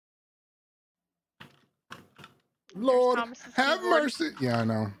Lord, Thomas's have keyboard. mercy. Yeah, I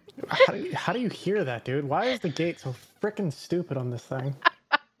know. How do you hear that, dude? Why is the gate so freaking stupid on this thing?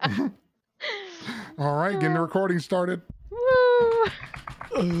 All right, getting the recording started. Woo!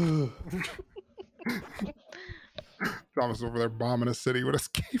 Thomas over there bombing a city with a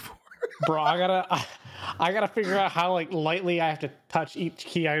skateboard. Bro, I gotta figure out how like lightly I have to touch each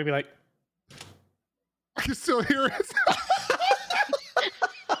key. I gotta be like, I can still hear it.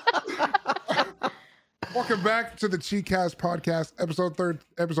 Welcome back to the CheekCast podcast, episode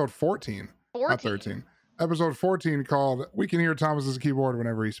 14. Not 13. Episode 14 called "We Can Hear Thomas's Keyboard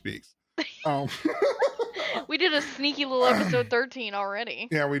Whenever He Speaks." We did a sneaky little episode 13 already.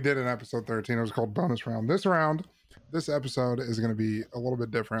 Yeah, we did an episode 13. It was called Bonus Round. This episode is going to be a little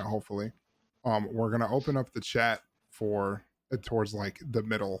bit different, hopefully. We're going to open up the chat for towards like the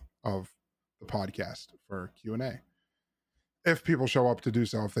middle of the podcast for Q&A. If people show up to do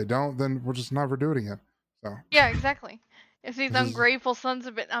so. If they don't, then we'll just never do it again. So yeah, exactly. If these ungrateful sons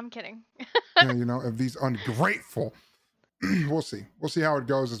of it, I'm kidding. Yeah, if these ungrateful, we'll see. We'll see how it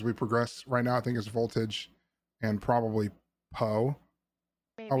goes as we progress. Right now, I think it's Voltage and probably Poe.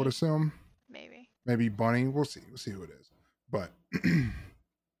 Maybe. I would assume. Maybe Bunny. We'll see. We'll see who it is. But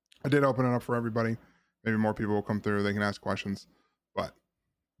I did open it up for everybody. Maybe more people will come through. They can ask questions. But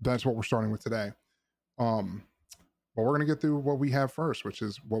that's what we're starting with today. But we're gonna get through what we have first, which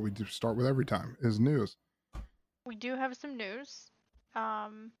is what we do start with every time, is news. We do have some news.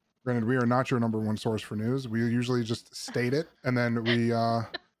 Granted, we are not your number one source for news. We usually just state it, and then we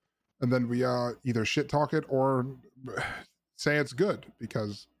either shit talk it or say it's good,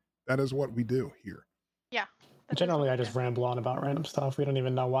 because that is what we do here. Yeah. Generally, I just ramble on about random stuff. We don't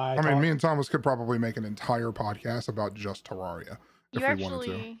even know why. I mean, me and Thomas could probably make an entire podcast about just Terraria if we wanted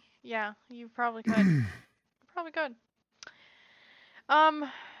to. Yeah, you probably could. Probably could.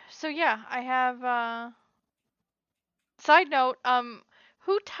 So yeah, I have side note,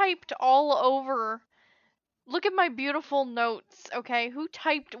 who typed all over? Look at my beautiful notes, okay? Who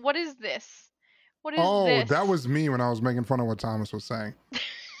typed? What is this? What is this? That was me when I was making fun of what Thomas was saying.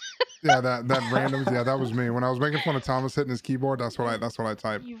 Yeah, that random. Yeah, that was me when I was making fun of Thomas hitting his keyboard. That's what I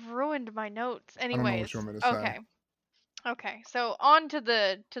typed. You've ruined my notes. Anyways, I don't know what you want me to say. Okay. So on to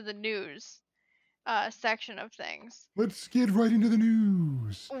the news section of things. Let's get right into the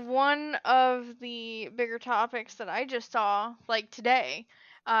news. One of the bigger topics that I just saw, like today,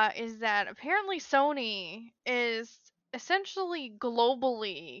 is that apparently Sony is essentially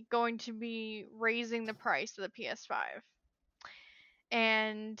globally going to be raising the price of the PS5.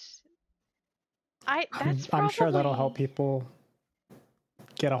 And I'm sure that'll help people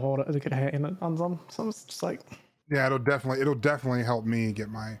get a hand on them. So it's just like, yeah, it'll definitely help me get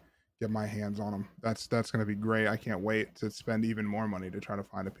my hands on them. That's going to be great. I can't wait to spend even more money to try to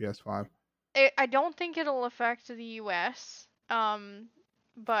find a PS5. I don't think it'll affect the US.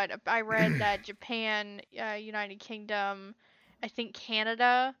 But I read that Japan, United Kingdom, I think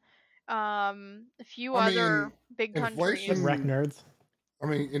Canada, a few other big countries. Wreck nerds. I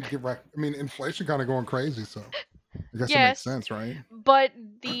mean, inflation kind of going crazy, so I guess it makes sense, right? But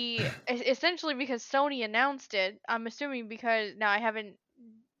essentially because Sony announced it, I'm assuming because now I haven't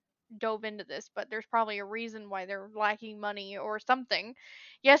dove into this, but there's probably a reason why they're lacking money or something.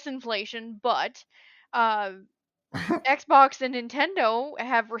 Yes, inflation, but Xbox and Nintendo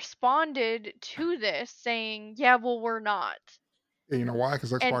have responded to this saying, yeah, well, we're not. Yeah, you know why?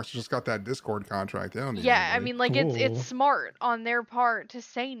 Because Xbox just got that Discord contract. They don't need yeah, anybody. I mean, like, it's smart on their part to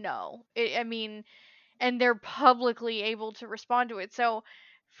say no. And they're publicly able to respond to it. So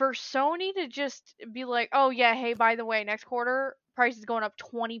for Sony to just be like, oh, yeah, hey, by the way, next quarter, price is going up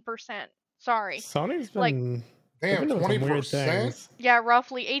 20%. Sorry. Sony's been... Damn, 20%? Yeah,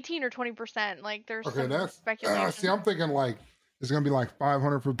 roughly 18 or 20%. Like, there's some speculation. See, I'm thinking like it's gonna be like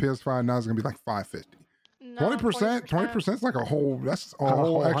 $500 for PS5. Now it's gonna be like $550. 20%. 20% is like a whole. That's a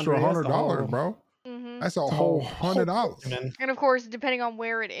whole extra $100, bro. Mm-hmm. That's a whole $100. And of course, depending on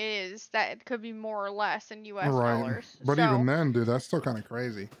where it is, that could be more or less in US dollars. But even then, dude, that's still kind of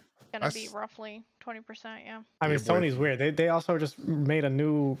crazy. Gonna be roughly 20%. Yeah. I mean, Sony's weird. They also just made a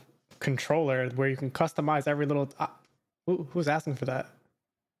new controller where you can customize every little who's asking for that?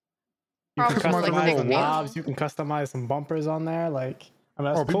 You can customize the knobs, you can customize some bumpers on there, like, I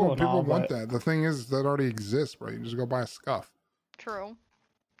mean, that's cool. People want that. The thing is that already exists, bro. You just go buy a scuff. True.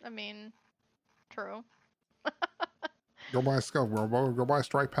 I mean, true. Go buy a scuff, bro. Go buy a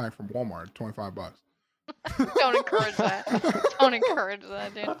strike pack from Walmart, $25. Don't encourage that. Don't encourage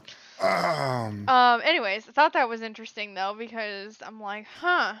that, dude. Anyways, I thought that was interesting though, because I'm like,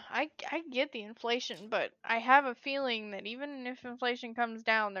 I get the inflation, but I have a feeling that even if inflation comes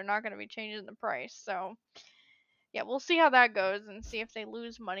down, they're not going to be changing the price. So yeah, we'll see how that goes and see if they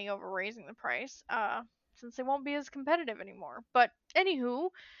lose money over raising the price. Since they won't be as competitive anymore. But anywho,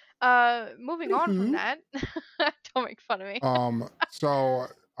 moving on from that, don't make fun of me. So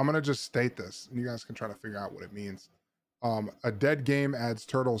I'm gonna just state this, and you guys can try to figure out what it means. A dead game adds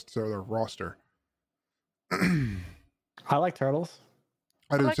turtles to their roster. I like turtles.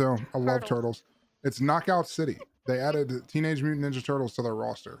 I do like too. I love turtles. turtles. It's Knockout City. They added Teenage Mutant Ninja Turtles to their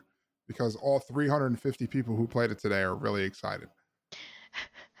roster because all 350 people who played it today are really excited.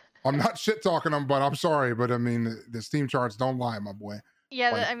 I'm not shit talking them, but I'm sorry, but I mean the Steam charts don't lie, my boy.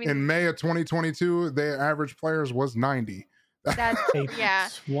 Yeah, Like, I mean, in May of 2022, their average players was 90. that's yeah.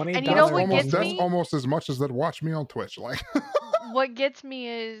 $20 And you know what gets that's me? almost as much as that watch me on Twitch. Like, What gets me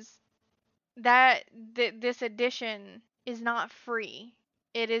is that this edition is not free.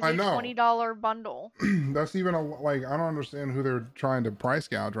 It is I a know. $20 bundle. That's even like I don't understand who they're trying to price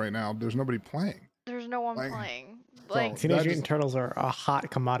gouge right now. There's nobody playing. There's no one Like, playing. so Like Teenage Mutant Turtles are a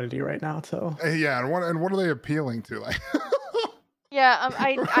hot commodity right now, so yeah, and what are they appealing to? Like, yeah,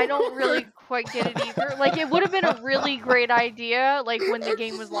 I don't really quite get it either. Like it would have been a really great idea, like when the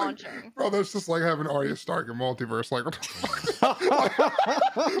game was launching. Bro, that's just like having Arya Stark in Multiverse. Like, what the fuck?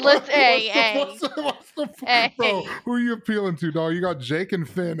 Let's bro, who are you appealing to, dog? You got Jake and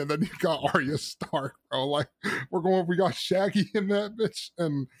Finn, and then you got Arya Stark, bro. Like, we got Shaggy in that bitch,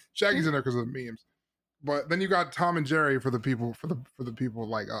 and Shaggy's in there because of the memes. But then you got Tom and Jerry for the people for the people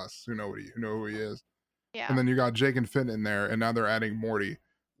like us who know who he is. Yeah. And then you got Jake and Finn in there, and now they're adding Morty.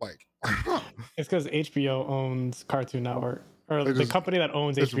 Like, it's because HBO owns Cartoon Network, or the company that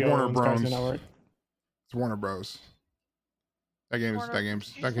owns HBO Warner owns Bros. Cartoon Network. It's Warner Bros. That game's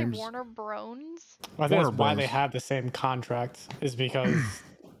Warner Bros. I think that's why they have the same contract, is because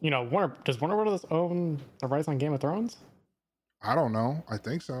does Warner Bros. Own the rights on Game of Thrones? I don't know. I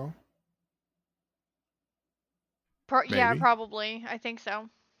think so. Yeah, probably. I think so.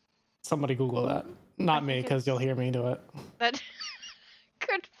 Somebody Google that. Not me, because you'll hear me do it. That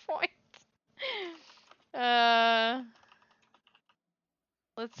good point.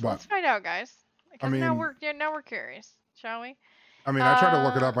 Let's find out, guys. Because now we're curious, shall we? I mean, I tried to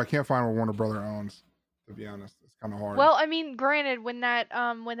look it up. I can't find what Warner Brother owns. To be honest, it's kind of hard. Well, I mean, granted, when that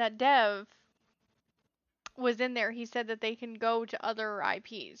dev was in there, he said that they can go to other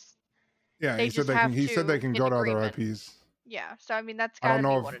IPs. Yeah, he said they can go to other IPs. Yeah, so I mean that's gotta be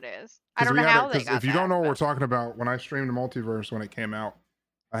what it is. I don't know how they got if you don't know what we're talking about, when I streamed Multiverse when it came out,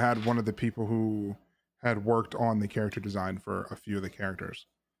 I had one of the people who had worked on the character design for a few of the characters,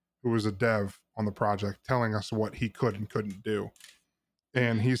 who was a dev on the project, telling us what he could and couldn't do.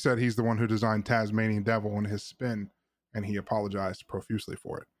 And he said he's the one who designed Tasmanian Devil and his spin, and he apologized profusely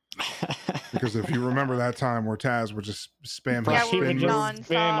for it. Because if you remember that time where Taz would just spam his spin move,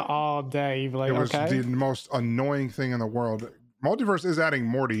 spin all day, you'd be like, it was the most annoying thing in the world. Multiverse is adding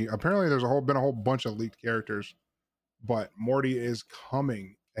Morty. Apparently, there's been a whole bunch of leaked characters, but Morty is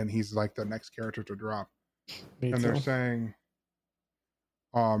coming, and he's like the next character to drop. They're saying,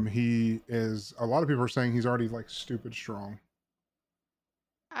 he is. A lot of people are saying he's already like stupid strong.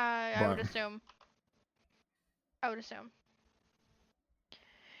 I would assume.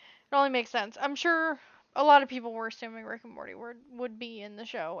 It only makes sense. I'm sure a lot of people were assuming Rick and Morty would be in the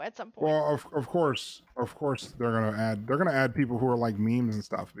show at some point. Well, of course, they're gonna add people who are like memes and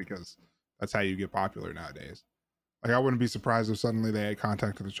stuff, because that's how you get popular nowadays. Like, I wouldn't be surprised if suddenly they had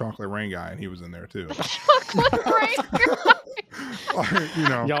contact with the Chocolate Rain guy and he was in there too. Chocolate Rain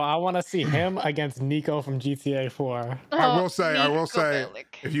guy. Yo, I want to see him against Nico from GTA 4. I will say,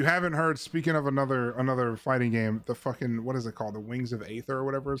 if you haven't heard, speaking of another fighting game, the fucking, what is it called? The Wings of Aether or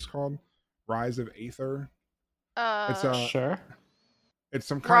whatever it's called? Rise of Aether? Sure. It's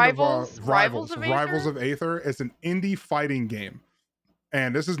some kind of Rivals of Aether. It's an indie fighting game.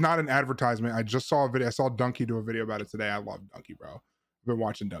 And this is not an advertisement. I just saw a video. I saw Donkey do a video about it today. I love Donkey, bro. I've been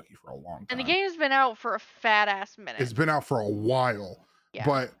watching Donkey for a long time. And the game's been out for a fat ass minute. It's been out for a while. Yeah.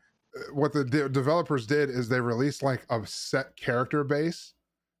 But what the developers did is they released like a set character base,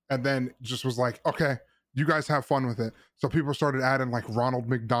 and then just was like, okay, you guys have fun with it. So people started adding like Ronald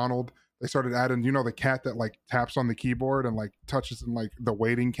McDonald. They started adding, the cat that like taps on the keyboard and like touches, and like the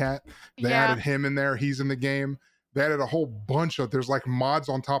waiting cat. They added him in there. He's in the game. They added a whole bunch of, there's like mods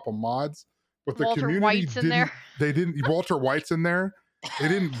on top of mods, but the community didn't. Walter White's in there. They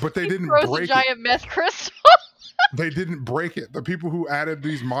didn't break a giant meth crystal. They didn't break it. The people who added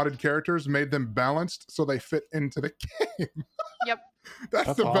these modded characters made them balanced so they fit into the game. Yep.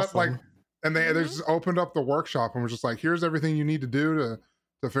 That's the best. Like, and they just opened up the workshop and was just like, here's everything you need to do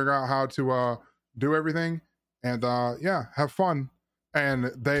to figure out how to do everything, and have fun.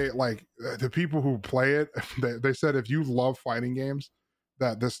 And they like the people who play it. They said if you love fighting games,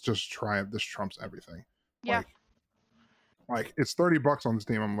 that this trumps everything. Yeah. Like it's $30 on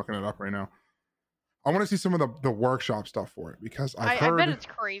Steam. I'm looking it up right now. I want to see some of the workshop stuff for it because I bet it's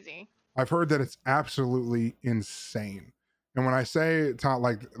crazy. I've heard that it's absolutely insane. And when I say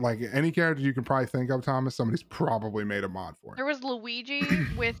like any character you can probably think of, Thomas, somebody's probably made a mod for it. There was Luigi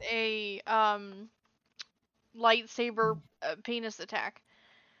with a lightsaber penis attack.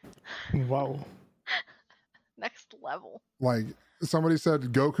 Whoa. Next level. Like somebody said,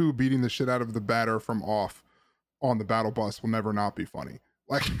 Goku beating the shit out of the batter from off on the battle bus will never not be funny.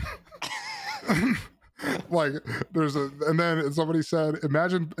 Like, like and then somebody said,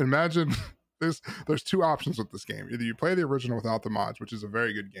 imagine there's two options with this game. Either you play the original without the mods, which is a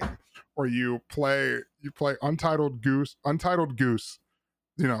very good game, or you play Untitled Goose.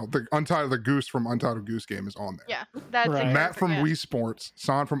 You know, the Goose from Untitled Goose Game is on there. Yeah, that's right. Matt from Wii Sports,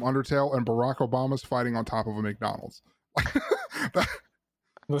 San from Undertale, and Barack Obama's fighting on top of a McDonald's.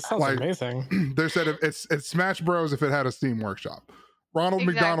 This sounds amazing. They said it's Smash Bros. If it had a Steam Workshop. Ronald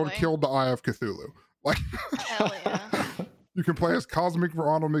McDonald killed the Eye of Cthulhu. Like, hell yeah. You can play as Cosmic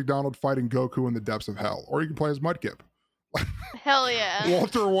Ronald McDonald fighting Goku in the depths of hell, or you can play as Mudkip. Hell yeah.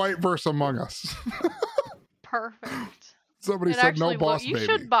 Walter White versus Among Us. Perfect. Somebody said no boss baby. You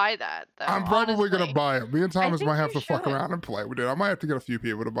should buy that, though. I'm probably going to buy it. Me and Thomas might have to fuck should. around and play. Dude, I might have to get a few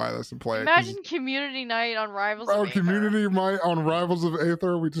people to buy this and play Imagine it. community night on Rivals of Aether. Community night on Rivals of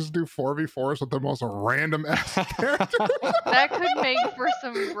Aether. We just do 4v4s with the most random ass characters. That could make for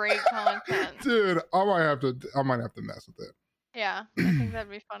some great content. Dude, I might have to mess with it. Yeah, I think that'd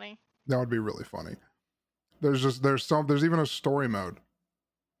be funny. That would be really funny. There's even a story mode.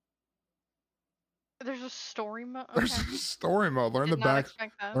 There's a story mode. Okay. There's a story mode. Learn the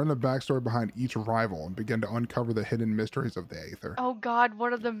backstory behind each rival and begin to uncover the hidden mysteries of the Aether. Oh God,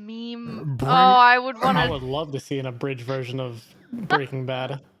 what are the memes? I would love to see an abridged version of Breaking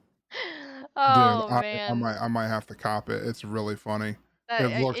Bad. Oh dude, man, I might have to cop it. It's really funny.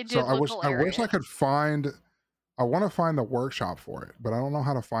 I wish I could find. I want to find the workshop for it, but I don't know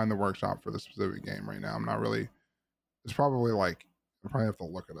how to find the workshop for the specific game right now. I'm not really. It's probably like I probably have to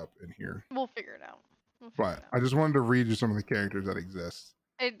look it up in here. We'll figure it out. But I just wanted to read you some of the characters that exist.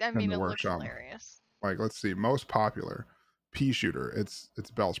 It looks hilarious. Like, let's see, most popular pea shooter. It's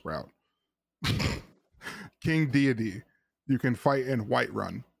Bellsprout. King Deity. You can fight in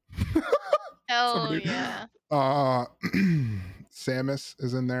Whiterun. Hell yeah. Samus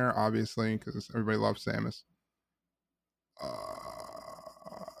is in there, obviously, because everybody loves Samus.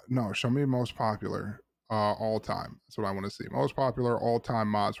 No, show me most popular all time. That's what I want to see. Most popular all time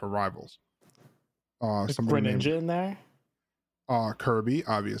mods for Rivals. Is Greninja in there? Kirby,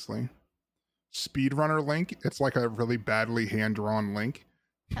 obviously. Speedrunner Link. It's like a really badly hand-drawn Link.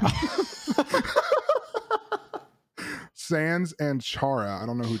 Sans and Chara. I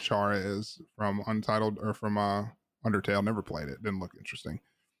don't know who Chara is from Untitled or from Undertale. Never played it. Didn't look interesting.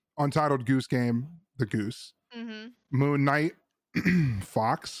 Untitled Goose Game. The Goose. Mm-hmm. Moon Knight.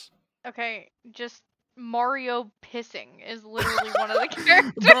 Fox. Okay, just Mario pissing is literally one of the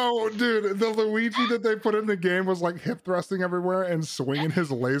characters. Bro, dude, the Luigi that they put in the game was like hip thrusting everywhere and swinging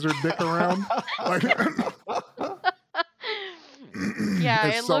his laser dick around. Like, yeah,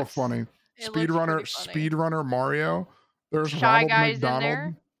 it's so funny. Speedrunner Mario. There's Shy Ronald Guys McDonald. In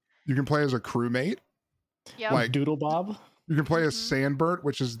there. You can play as a crewmate. Yeah, like Doodle Bob. You can play as Sandbert,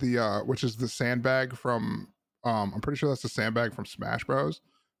 which is the sandbag from I'm pretty sure that's the sandbag from Smash Bros.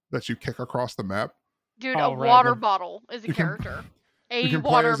 That you kick across the map. Dude, water bottle is a character.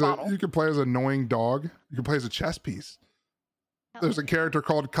 Water bottle. You can play as an annoying dog. You can play as a chess piece. There's a character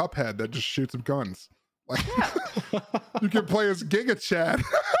called Cuphead that just shoots him guns. Like, you can play as Giga Chad.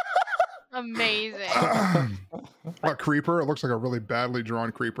 Amazing. A creeper. It looks like a really badly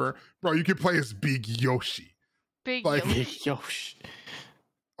drawn creeper. Bro, you can play as Big Yoshi. Big Yoshi.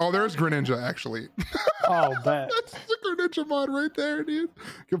 Oh, there's Greninja, actually. Oh, bet. That's the Greninja mod right there, dude.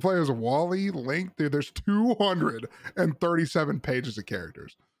 You can play as Wally, Link. Dude, there's 237 pages of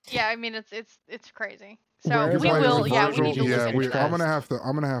characters. Yeah, I mean it's crazy. So we will. Yeah, we need to look I'm gonna have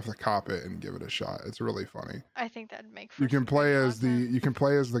to cop it and give it a shot. It's really funny. I think that'd make. For you can play as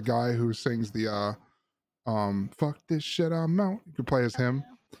the guy who sings the fuck this shit I'm out. You can play as him.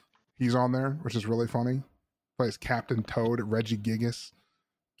 He's on there, which is really funny. Play as Captain Toad, Reggie Gigas.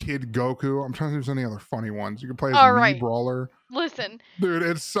 Kid Goku. I'm trying to think if there's any other funny ones. You can play as Mii Brawler. Listen, dude,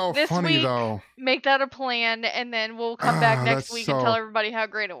 it's so funny week, though. Make that a plan, and then we'll come back next week and tell everybody how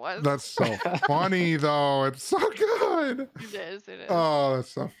great it was. That's so funny though. It's so good. It is. Oh,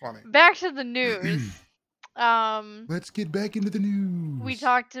 that's so funny. Back to the news. Let's get back into the news. We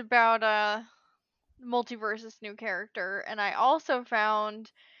talked about Multiverse's new character, and I also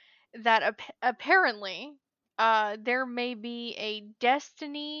found that apparently there may be a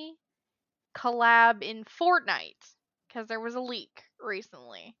Destiny collab in Fortnite because there was a leak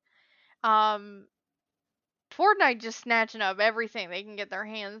recently. Fortnite just snatching up everything they can get their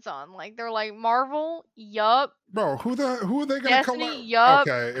hands on. Like they're like Marvel, yup. Bro, who are they gonna Destiny, collab? yup.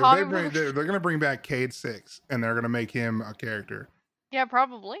 Okay, if they bring, they're gonna bring back Cade 6 and they're gonna make him a character. Yeah,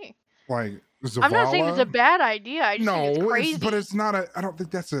 probably. Like Zavala. I'm not saying it's a bad idea. I just think it's crazy. but it's not a. I don't think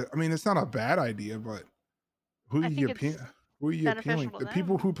that's a. I mean, it's not a bad idea, but who are you appealing? The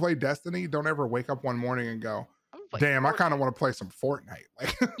people who play Destiny don't ever wake up one morning and go, "Damn, I kind of want to play some Fortnite."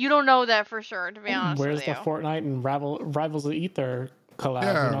 Like you don't know that for sure, to be honest. Where's the Fortnite and Rivals of Ether collab?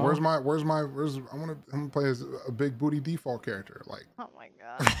 Yeah, you know? where's I want to play as a big booty default character. Like, oh my god.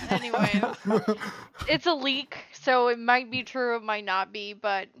 Anyways, it's a leak, so it might be true, it might not be,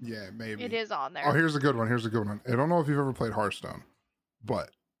 but yeah, maybe it is on there. Oh, here's a good one. I don't know if you've ever played Hearthstone, but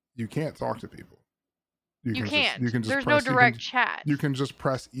you can't talk to people. You can't. There's press, no direct chat. You can just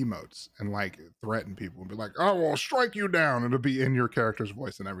press emotes and like threaten people and be like, "Oh, well, strike you down." It'll be in your character's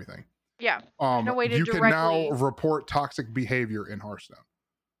voice and everything. Yeah. No way to you directly... can now report toxic behavior in Hearthstone.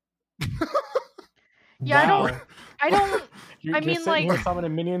 Yeah, wow. I don't. You're just sitting here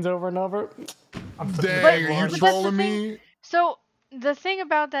summoning minions over and over. Dang, are you trolling me? So the thing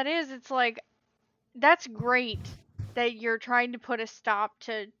about that is, it's like, that's great that you're trying to put a stop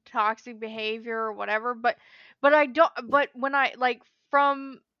to toxic behavior or whatever, but I don't. But when I like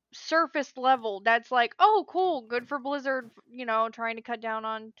from surface level, that's like, oh, cool, good for Blizzard, you know, trying to cut down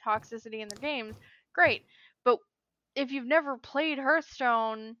on toxicity in their games. Great, but if you've never played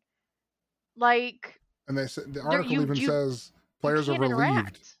Hearthstone, like, and they said the article says players are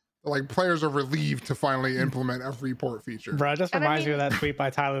relieved. Like players are relieved to finally implement a report feature. Bro, it just reminds me of that tweet by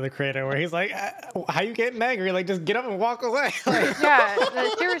Tyler the Creator where he's like, "How you getting angry? Like, just get up and walk away." Yeah,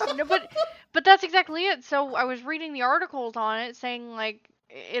 seriously. No, but that's exactly it. So I was reading the articles on it saying like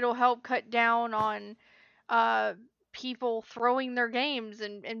it'll help cut down on people throwing their games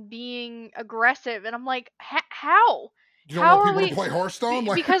and being aggressive, and I'm like, how? You don't want people to play Hearthstone?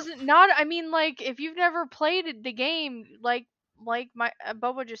 Because I mean, like, if you've never played the game, like my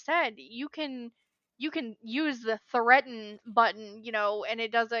Boba just said, you can use the threaten button, you know, and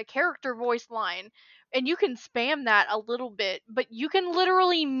it does a character voice line, and you can spam that a little bit, but you can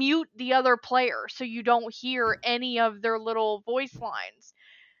literally mute the other player so you don't hear any of their little voice lines.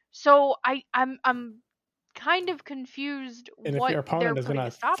 So I'm kind of confused and what if your opponent is gonna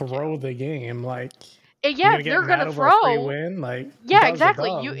throw the game, like, yeah, if they're gonna throw a free win, like, yeah, exactly.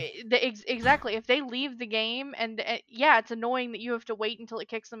 Exactly. If they leave the game, and yeah, it's annoying that you have to wait until it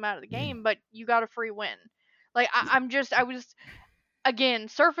kicks them out of the game, but you got a free win. Like I was again,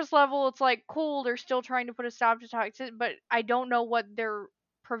 surface level. It's like, cool, they're still trying to put a stop to toxicity, but I don't know what they're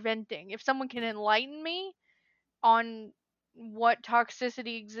preventing. If someone can enlighten me on what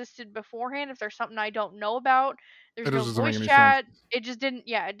toxicity existed beforehand, if there's something I don't know about, there's no voice chat. It just didn't.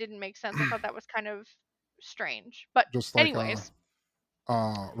 Yeah, it didn't make sense. I thought that was kind of strange, but just like, anyways,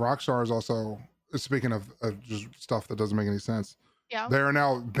 Rockstar is also, speaking of just stuff that doesn't make any sense. Yeah, they are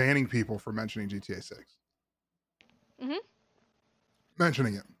now banning people for mentioning GTA 6. Mm-hmm.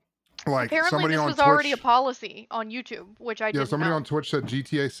 Mentioning it, like, apparently somebody this on was Twitch, already a policy on YouTube, which I didn't somebody know. on Twitch said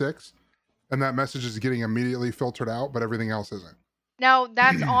GTA 6, and that message is getting immediately filtered out, but everything else isn't. Now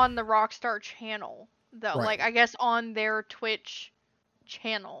that's on the Rockstar channel, though. Right. Like, I guess on their Twitch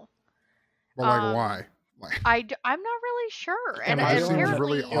channel. But like, why? Like, I'm not really sure. And it seems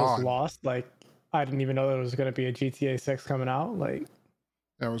really odd. Lost. Like, I didn't even know there was going to be a GTA 6 coming out. Like,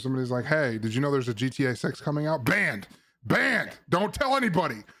 yeah, when somebody's like, "Hey, did you know there's a GTA 6 coming out?" Banned. Don't tell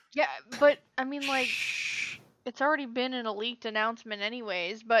anybody. Yeah, but I mean, like, it's already been in a leaked announcement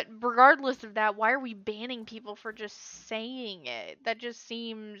anyways. But regardless of that, why are we banning people for just saying it? That just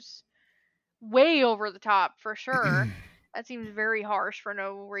seems way over the top, for sure. That seems very harsh for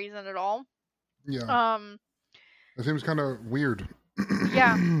no reason at all. Yeah. That seems kind of weird.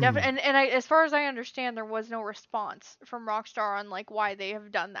 Yeah, definitely. And as far as I understand, there was no response from Rockstar on like why they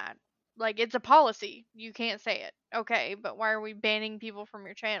have done that. Like, it's a policy. You can't say it. Okay, but why are we banning people from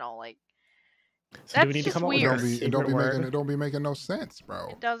your channel? Like, so that's just weird. It don't be making no sense, bro.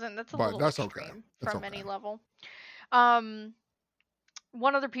 It doesn't. That's a but little that's extreme okay. That's from okay. any level.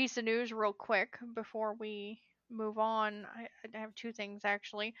 One other piece of news real quick before we move on. I have two things,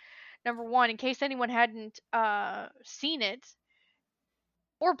 actually. Number one, in case anyone hadn't seen it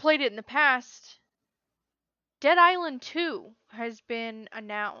or played it in the past, Dead Island 2 has been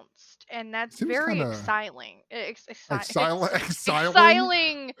announced, and that's Seems very kind of exciting. exciling.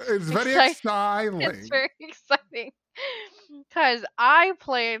 Exciting. It's very It's exciting. very exciting. Because I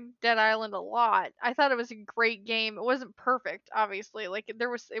played Dead Island a lot. I thought it was a great game. It wasn't perfect, obviously. Like it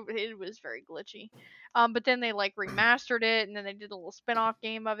was very glitchy. But then they like remastered it, and then they did a little spin-off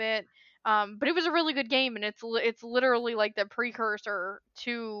game of it. But it was a really good game, and it's literally like the precursor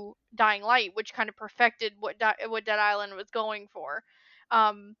to Dying Light, which kind of perfected what Dead Island was going for.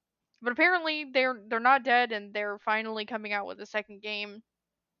 But apparently they're not dead, and they're finally coming out with a second game.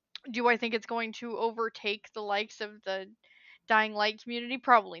 Do I think it's going to overtake the likes of the Dying Light community?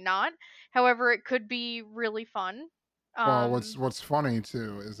 Probably not. However, it could be really fun. Well, what's funny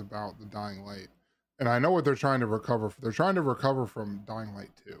too is about the Dying Light, and I know what they're trying to recover. They're trying to recover from Dying Light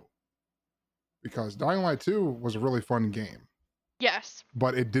 2, because Dying Light 2 was a really fun game. Yes.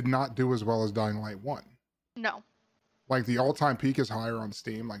 But it did not do as well as Dying Light 1. No. Like the all-time peak is higher on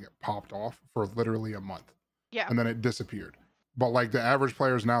Steam. Like it popped off for literally a month. Yeah. And then it disappeared. But like the average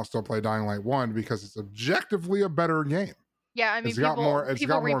players now still play Dying Light 1 because it's objectively a better game. Yeah, I mean, it's got more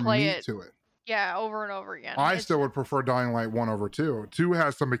meat to it. Yeah, over and over again. I still would prefer Dying Light 1 over 2. 2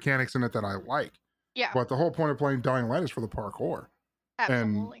 has some mechanics in it that I like. Yeah. But the whole point of playing Dying Light is for the parkour.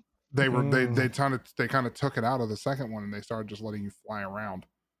 Absolutely. And they kind of took it out of the second one, and they started just letting you fly around.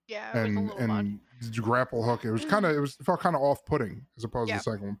 Yeah, it was a little much. Grapple hook. It felt kind of off-putting as opposed to the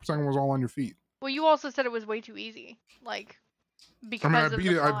second one. The second one was all on your feet. Well, you also said it was way too easy. Like because I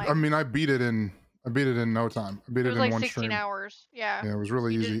beat it in no time. I beat it in like one 16 stream. hours. Yeah. Yeah, it was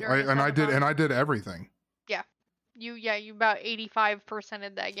really easy. I did everything. Yeah. You about 85%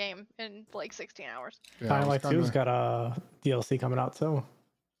 of that game in like 16 hours. Yeah, Dying Light 2's got a DLC coming out too.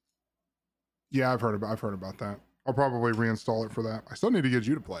 Yeah, I've heard about that. I'll probably reinstall it for that. I still need to get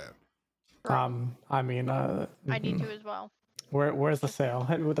you to play it. Right. I need to as well. Where's the sale?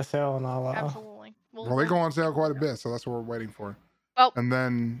 Hit me with the sale and I'll Absolutely. Well, they go on sale quite a bit, so that's what we're waiting for. Oh. And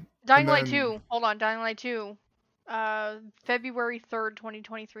then Dying Light 2. Hold on, Dying Light 2. February 3rd,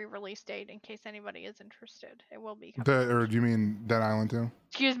 2023 release date, in case anybody is interested. It will be coming. Or do you mean Dead Island 2?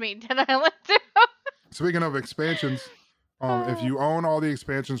 Excuse me, Dead Island 2. Speaking of expansions, if you own all the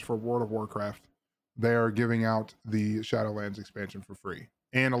expansions for World of Warcraft, they are giving out the Shadowlands expansion for free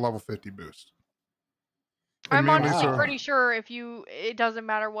and a level 50 boost. I'm honestly pretty sure it doesn't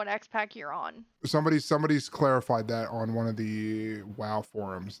matter what X pack you're on. Somebody's clarified that on one of the WoW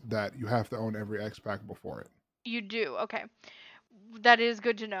forums that you have to own every X pack before it. You do, okay. That is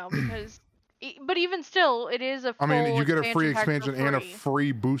good to know because, but even still, it is a full you get a free expansion and a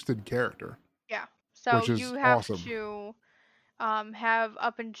free boosted character. Yeah, so you have awesome. to have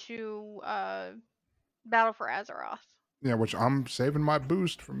up into Battle for Azeroth. Yeah, which I'm saving my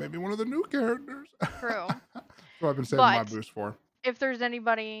boost for maybe one of the new characters. True. So I've been saving my boost for. If there's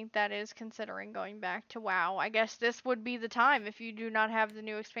anybody that is considering going back to WoW, I guess this would be the time if you do not have the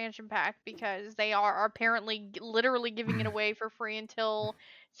new expansion pack, because they are apparently literally giving it away for free until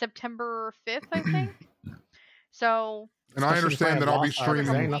September 5th, I think. So. And I understand that I'll be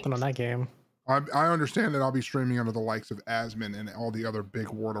streaming. Nothing on that game. I understand that I'll be streaming under the likes of Asmon and all the other big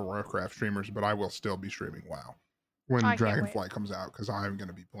World of Warcraft streamers, but I will still be streaming WoW when Dragonflight comes out, because I'm going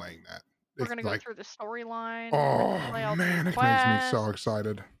to be playing that. We're going to go through the storyline. Oh, man, it makes me so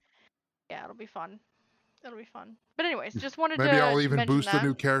excited. Yeah, it'll be fun. It'll be fun. But anyways, just wanted Maybe I'll even boost a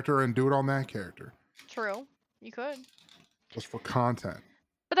new character and do it on that character. True. You could. Just for content.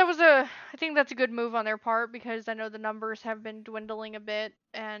 But I think that's a good move on their part, because I know the numbers have been dwindling a bit,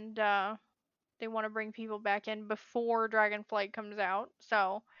 and they want to bring people back in before Dragonflight comes out.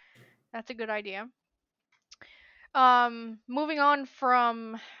 So that's a good idea. Moving on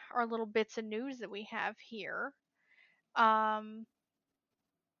from our little bits of news that we have here.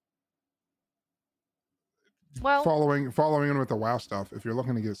 Well, following in with the WoW stuff, if you're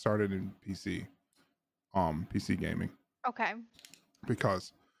looking to get started in PC gaming. Okay.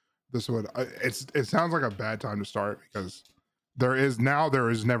 Because this would it sounds like a bad time to start, because there is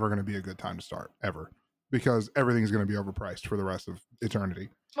never going to be a good time to start ever, because everything's going to be overpriced for the rest of eternity.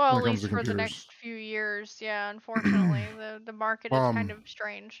 Well, at least for the next few years, yeah. Unfortunately, the market is kind of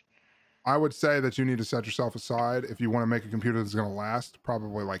strange. I would say that you need to set yourself aside, if you want to make a computer that's going to last,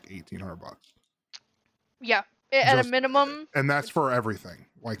 probably like $1,800. Yeah, at a minimum. And that's for everything.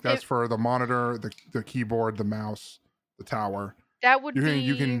 Like that's for the monitor, the keyboard, the mouse, the tower. That would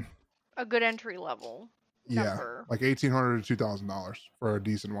be a good entry level. Number. Like $1,800 to $2,000 for a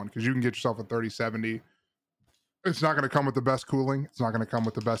decent one, because you can get yourself a 3070. It's not going to come with the best cooling. It's not going to come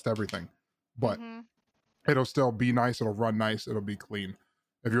with the best everything, but it'll still be nice. It'll run nice. It'll be clean.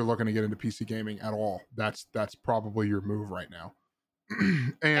 if you're looking to get into PC gaming at all, that's probably your move right now.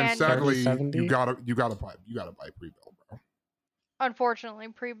 and sadly, you gotta buy pre-build, bro. Unfortunately,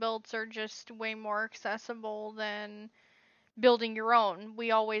 pre-builds are just way more accessible than building your own.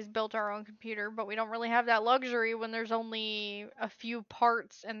 We always built our own computer, but we don't really have that luxury when there's only a few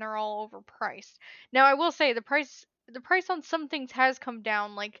parts and they're all overpriced. Now, I will say the price on some things has come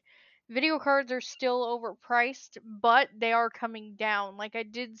down. Like video cards are still overpriced, but they are coming down. Like I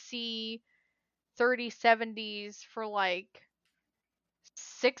did see 3070s for like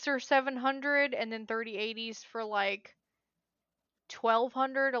 6 or 700 and then 3080s for like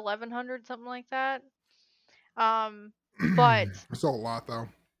 1200, 1100, something like that. But it's a lot though.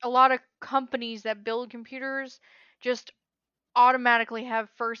 A lot of companies that build computers just automatically have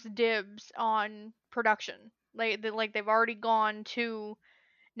first dibs on production. They've already gone to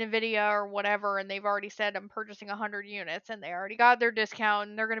Nvidia or whatever, and they've already said I'm purchasing 100 units, and they already got their discount,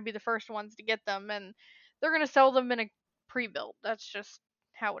 and they're going to be the first ones to get them, and they're going to sell them in a pre-built. That's just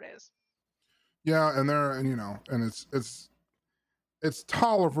how it is. Yeah, and it's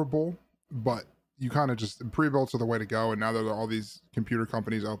tolerable, but you kind of just pre-builts are the way to go. And now there are all these computer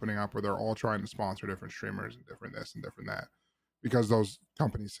companies opening up where they're all trying to sponsor different streamers and different this and different that, because those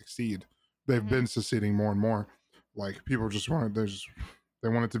companies succeed. They've been succeeding more and more. Like people just want they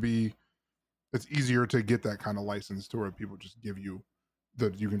want it to be. It's easier to get that kind of license to where people just give you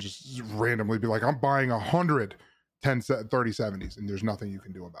that you can just randomly be like, I'm buying 100 3070s, and there's nothing you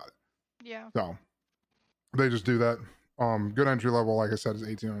can do about it. Yeah. So they just do that. Good entry level, like I said, is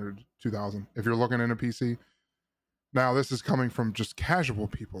 1,800, 2,000. If you're looking in a PC, now this is coming from just casual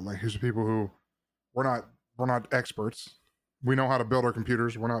people. Like here's people who we're not experts. We know how to build our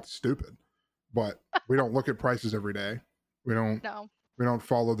computers. We're not stupid, but we don't look at prices every day. We don't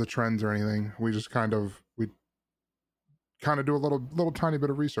follow the trends or anything. We just kind of do a little tiny bit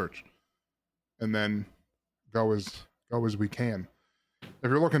of research, and then go as we can. If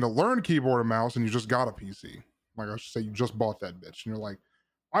you're looking to learn keyboard and mouse and you just got a PC, like I should say, you just bought that bitch, and you're like,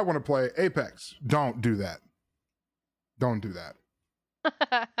 I want to play Apex. Don't do that. Don't do that.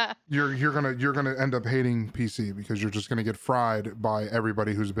 You're gonna end up hating PC because you're just gonna get fried by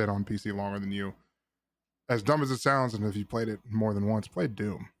everybody who's been on PC longer than you. As dumb as it sounds, and if you played it more than once, play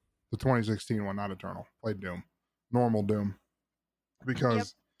Doom, the 2016 one, not Eternal. Play Doom, normal Doom,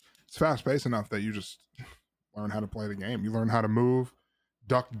 because it's fast paced enough that you just learn how to play the game. You learn how to move,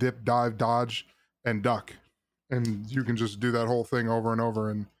 duck, dip, dive, dodge, and duck. And you can just do that whole thing over and over,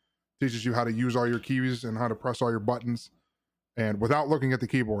 and teaches you how to use all your keys and how to press all your buttons, and without looking at the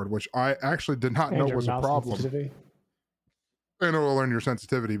keyboard, which I actually did not know was a problem. And it will learn your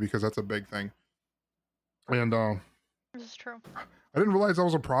sensitivity, because that's a big thing. And this is true. I didn't realize that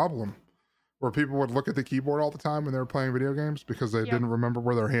was a problem, where people would look at the keyboard all the time when they were playing video games because they didn't remember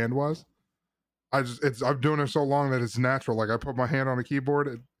where their hand was. I'm doing it so long that it's natural. Like I put my hand on a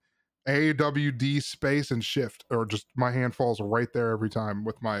keyboard, A, W, D, space, and shift, or just my hand falls right there every time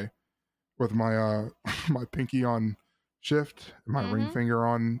with my my pinky on shift and my ring finger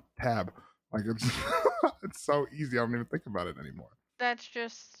on tab. Like it's it's so easy. I don't even think about it anymore. That's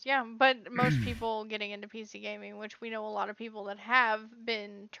just but most people getting into PC gaming, which we know a lot of people that have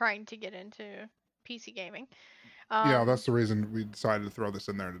been trying to get into PC gaming. Yeah, that's the reason we decided to throw this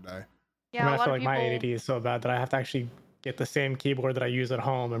in there today. Yeah, I feel like my ADD is so bad that I have to actually get the same keyboard that I use at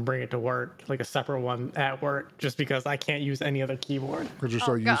home and bring it to work, like a separate one at work, just because I can't use any other keyboard. Because you're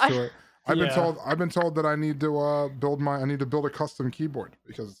so used to it. I've been told that I need to build a custom keyboard,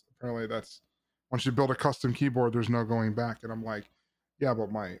 because apparently that's once you build a custom keyboard, there's no going back. And I'm like, yeah,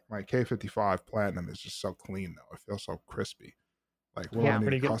 but my K55 Platinum is just so clean though. It feels so crispy. Like,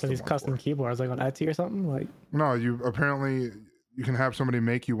 pretty good for these custom keyboards, like on Etsy or something. Like, no, you can have somebody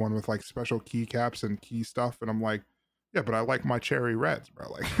make you one with like special keycaps and key stuff, and I'm like, yeah, but I like my cherry reds, bro.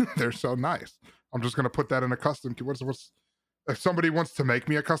 Like they're so nice. I'm just gonna put that in a custom. What's if somebody wants to make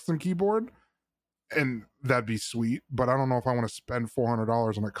me a custom keyboard, and that'd be sweet. But I don't know if I want to spend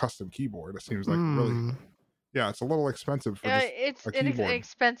 $400 on a custom keyboard. It seems like really, it's a little expensive for it's an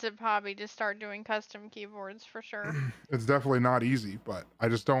expensive hobby to start doing custom keyboards for sure. It's definitely not easy, but I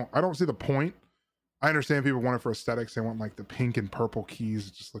don't see the point. I understand people want it for aesthetics. They want like the pink and purple keys.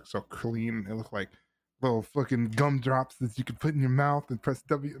 It just looks so clean. They look like little fucking gumdrops that you can put in your mouth and press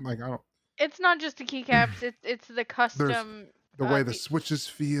W. Like I don't. It's not just the keycaps. It's the custom. The way the switches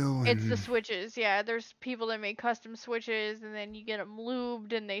feel. It's the switches. Yeah, there's people that make custom switches, and then you get them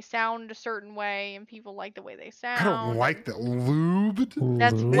lubed, and they sound a certain way, and people like the way they sound. I don't like the lubed.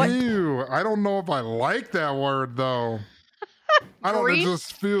 That's what. Ew, I don't know if I like that word though. I don't. It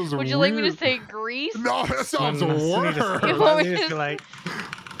just feels. Would you weird. like me to say grease? No, that sounds worse. You want me to like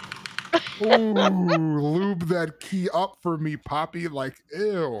Ooh, lube that key up for me, Poppy. Like,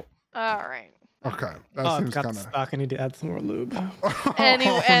 ew. All right. Okay, that seems got kind of stuck. I need to add some more lube.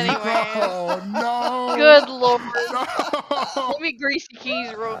 Anyway. No. Good lord. No. Let me grease the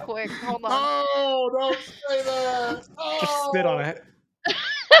keys real quick. Hold on. No, don't say that. Just spit on it.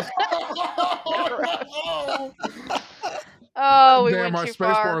 Oh, Oh, we damn, went my too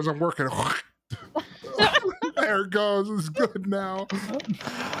space far. bar isn't working. There it goes. It's good now.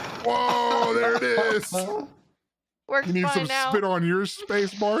 Whoa, there it is. Works You need fine some now. spit on your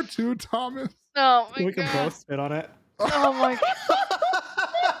space bar too, Thomas? Oh my We god. can both spit on it. Oh my god.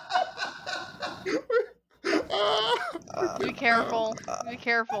 Be careful. Be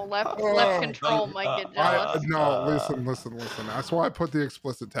careful. Left control might get jealous. No, listen. That's why I put the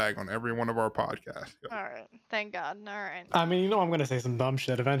explicit tag on every one of our podcasts. Alright. Thank God. Alright. I mean, I'm gonna say some dumb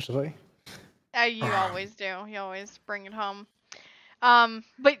shit eventually. You always do. You always bring it home.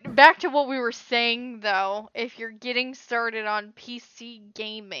 But back to what we were saying though, if you're getting started on PC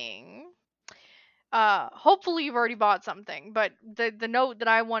gaming, hopefully you've already bought something, but the note that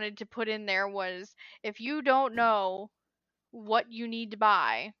I wanted to put in there was if you don't know what you need to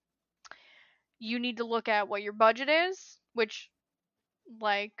buy, you need to look at what your budget is, which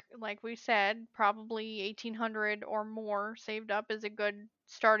like we said, probably 1800 or more saved up is a good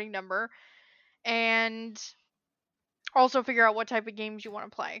starting number, and also figure out what type of games you want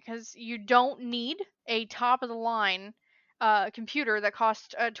to play because you don't need a top of the line computer that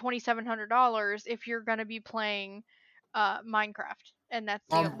costs $2,700 if you're going to be playing Minecraft, and that's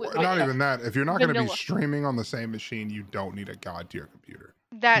not even that. If you're not going to be vanilla. streaming on the same machine, you don't need a god tier computer.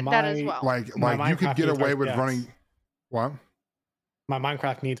 That as well. Like you could get away with running. What? My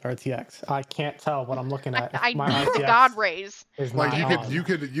Minecraft needs RTX. I can't tell what I'm looking at. I My need the RTX God rays. is Like not you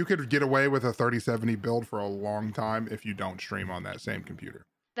on. could get away with a 3070 build for a long time if you don't stream on that same computer.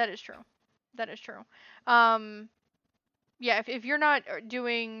 That is true. Yeah, if you're not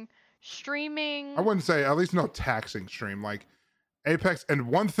doing streaming, I wouldn't say at least no taxing stream like Apex. And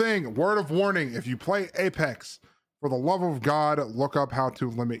one thing, word of warning: if you play Apex, for the love of God, look up how to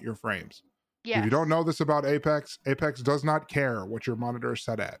limit your frames. yes. If you don't know this about Apex, Apex does not care what your monitor is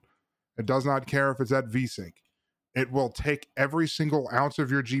set at. It does not care if it's at VSync. It will take every single ounce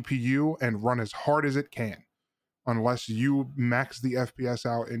of your GPU and run as hard as it can, unless you max the FPS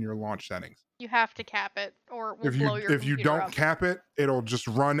out in your launch settings. You have to cap it, or it will If blow your you computer don't up. cap it, it'll just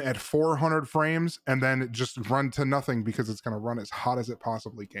run at 400 frames and then just run to nothing because it's going to run as hot as it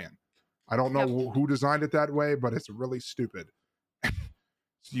possibly can. I don't know who designed it that way, but it's really stupid. So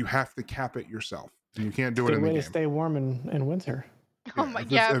you have to cap it yourself. And you can't do it in the game. Way to stay warm in winter. Oh my,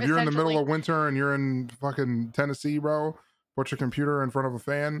 if you're in the middle of winter and you're in fucking Tennessee, bro, put your computer in front of a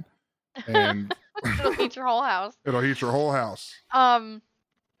fan and it'll heat your whole house. It'll heat your whole house.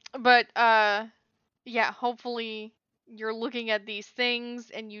 But yeah, hopefully you're looking at these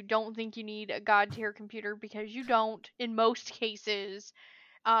things and you don't think you need a god tier computer, because you don't in most cases,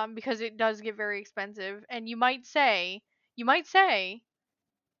 because it does get very expensive. And you might say,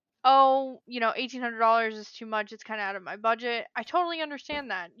 oh, $1,800 is too much, it's kind of out of my budget. I totally understand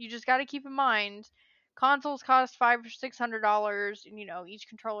that. You just got to keep in mind consoles cost $500 or $600, and each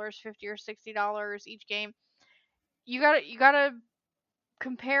controller is $50 or $60 each game. You gotta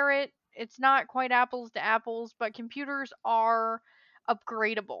compare it. It's not quite apples to apples, but computers are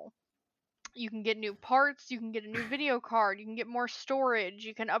upgradable. You can get new parts, you can get a new video card, you can get more storage,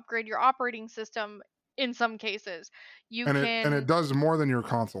 you can upgrade your operating system in some cases. And it does more than your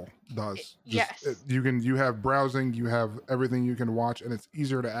console does. You have browsing, you have everything you can watch, and it's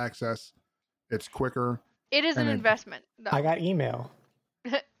easier to access. It's quicker. It is an investment, though. I got email.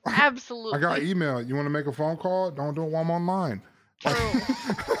 Absolutely. I got email. You want to make a phone call? Don't do it while I'm online. True.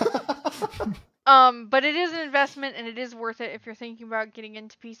 But it is an investment, and it is worth it if you're thinking about getting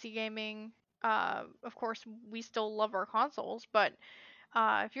into PC gaming. Of course, we still love our consoles, but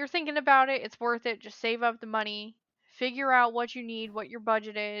if you're thinking about it, it's worth it. Just save up the money, figure out what you need, what your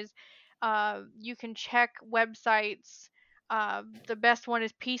budget is. You can check websites. The best one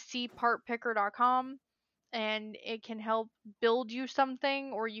is pcpartpicker.com, and it can help build you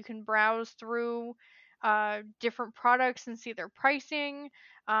something, or you can browse through different products and see their pricing.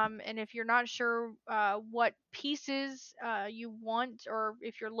 And if you're not sure what pieces you want, or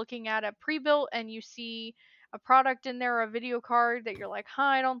if you're looking at a pre-built and you see a product in there, a video card that you're like,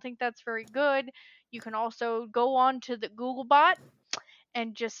 I don't think that's very good, you can also go on to the Google bot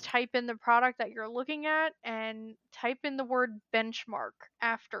and just type in the product that you're looking at and type in the word benchmark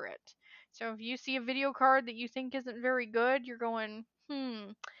after it. So if you see a video card that you think isn't very good, you're going,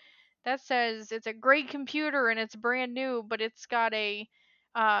 that says it's a great computer and it's brand new, but it's got a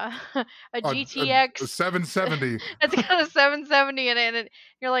a A GTX 770. It's got a 770 in it, and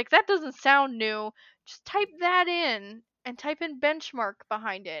you're like, that doesn't sound new. Just type that in and type in benchmark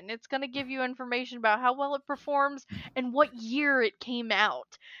behind it, and it's going to give you information about how well it performs and what year it came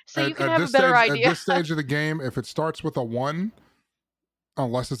out, so you can have a better idea. At this stage of the game, if it starts with a 1,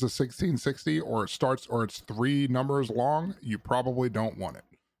 unless it's a 1660 or it's 3 numbers long, you probably don't want it.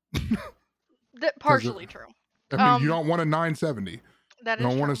 Partially true. I mean, you don't want a 970. That you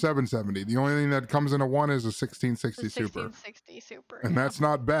is don't want true. a 770. The only thing that comes in a 1 is a 1660 Super. 1660 Super. And that's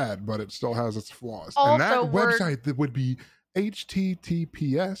not bad, but it still has its flaws. Also, and that website that would be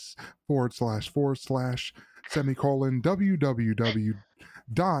https / semicolon www.pc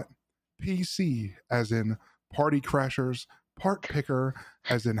as in party crashers, part picker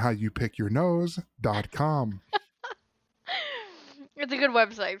as in how you pick your nose.com. It's a good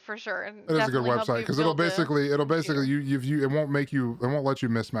website for sure. And it is a good website because it'll basically it won't let you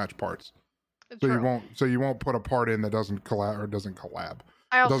mismatch parts. So you won't put a part in that doesn't collab.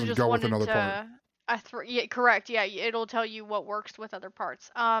 I also it doesn't just go wanted with another to, part. Yeah, correct. Yeah, it'll tell you what works with other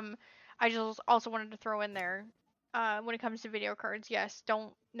parts. I just also wanted to throw in there, when it comes to video cards, yes,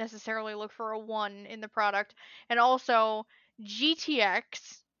 don't necessarily look for a 1 in the product. And also,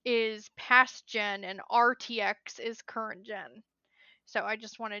 GTX is past gen and RTX is current gen. So I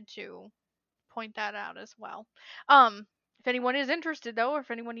just wanted to point that out as well. If anyone is interested though, or if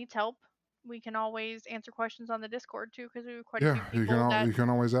anyone needs help, we can always answer questions on the Discord too, because we have quite a few people you can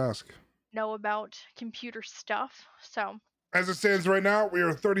always ask. Know about computer stuff. So as it stands right now, we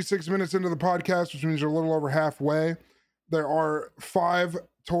are 36 minutes into the podcast, which means you're a little over halfway. There are 5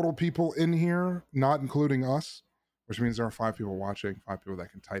 total people in here, not including us, which means there are 5 people watching, 5 people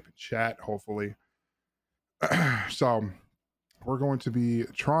that can type in chat, hopefully. So we're going to be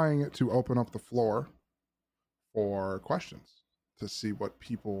trying to open up the floor for questions to see what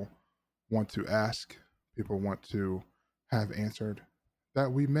people want to ask, people want to have answered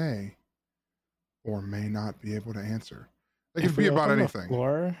that we may or may not be able to answer. It could be about anything. The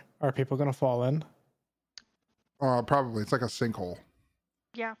floor, are people going to fall in? Probably. It's like a sinkhole.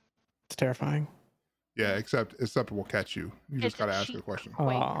 Yeah. It's terrifying. Yeah, except we'll catch you. You just got to ask a question.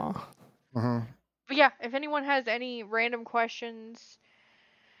 But yeah, if anyone has any random questions,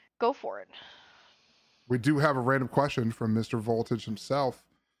 go for it. We do have a random question from Mr. Voltage himself.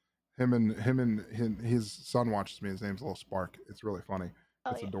 Him and his son watches me. His name's Little Spark. It's really funny.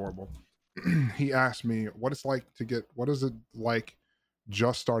 It's adorable. He asked me what is it like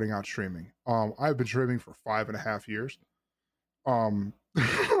just starting out streaming. I've been streaming for 5.5 years.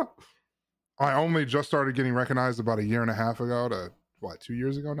 I only just started getting recognized about 1.5 years ago to 2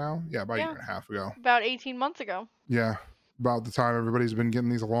 years ago now? Yeah, about 1.5 years ago. About 18 months ago. Yeah, about the time everybody's been getting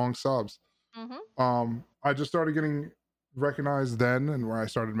these long subs. Mm-hmm. I just started getting recognized then, and where I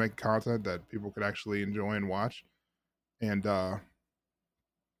started making content that people could actually enjoy and watch. And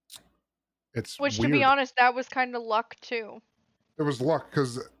it's which, weird. To be honest, that was kind of luck too. It was luck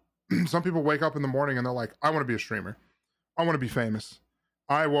because some people wake up in the morning and they're like, I want to be a streamer. I want to be famous.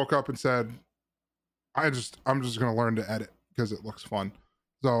 I woke up and said, I'm just going to learn to edit because it looks fun.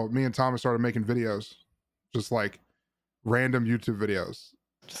 So me and Thomas started making videos, just like random YouTube videos.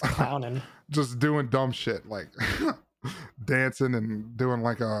 Just clowning. Just doing dumb shit like dancing and doing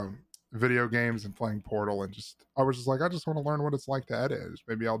like video games and playing Portal. And I was just like, I just want to learn what it's like to edit.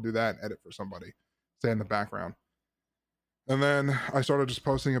 Maybe I'll do that and edit for somebody, stay in the background. And then I started just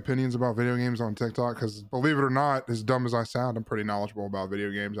posting opinions about video games on TikTok because, believe it or not, as dumb as I sound, I'm pretty knowledgeable about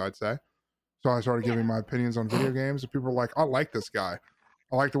video games, I'd say. So I started giving my opinions on video games, and people were like, I like this guy.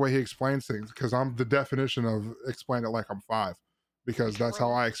 I like the way he explains things because I'm the definition of explain it like I'm 5 because that's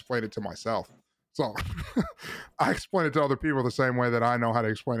how I explain it to myself. So I explain it to other people the same way that I know how to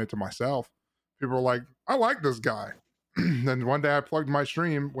explain it to myself. People were like, I like this guy. Then one day I plugged my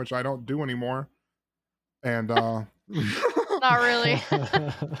stream, which I don't do anymore. And not really.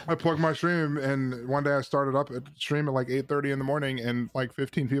 I plugged my stream, and one day I started up at stream at like 8:30 in the morning, and like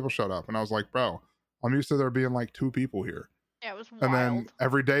 15 people showed up, and I was like, bro, I'm used to there being like 2 people here. Yeah, it was wild. And then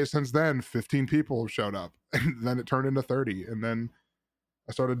every day since then, 15 people showed up, and then it turned into 30, and then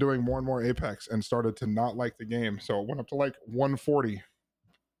I started doing more and more Apex and started to not like the game, so it went up to like 140,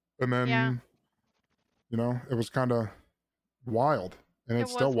 and then it was kind of wild, and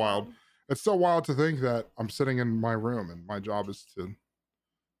it's still wild. It's still wild to think that I'm sitting in my room and my job is to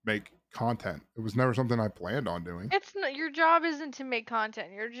make content. It was never something I planned on doing. It's not, your job isn't to make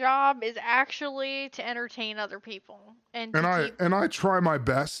content. Your job is actually to entertain other people. And I try my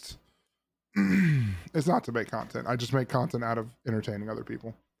best. It's not to make content. I just make content out of entertaining other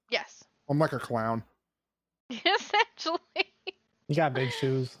people. Yes. I'm like a clown. Essentially. You got big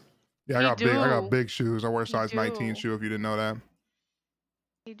shoes. Yeah, I got big shoes. I wear a size 19 shoe. If you didn't know that.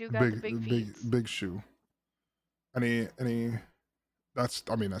 You do got the big feet. Big shoe. That's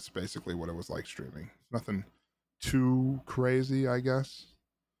basically what it was like streaming. Nothing too crazy, I guess.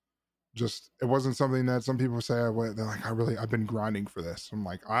 Just it wasn't something that some people say they're like, I've been grinding for this. I'm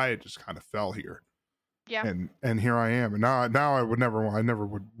like, I just kind of fell here. Yeah. And here I am. And now I never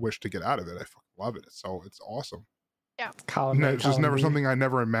would wish to get out of it. I fucking love it. It's awesome. Yeah. It's just never something I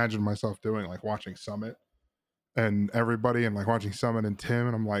never imagined myself doing, like watching Summit and everybody and like watching Summit and Tim,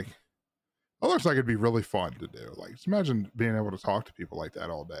 and I'm like, that looks like it'd be really fun to do. Like, just imagine being able to talk to people like that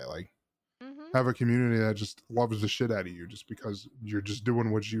all day. Like, have a community that just loves the shit out of you just because you're just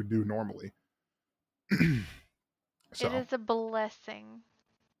doing what you do normally. So, it is a blessing.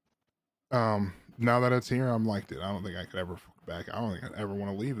 Now that it's here, I'm like, dude, I don't think I could ever back. I don't think I'd ever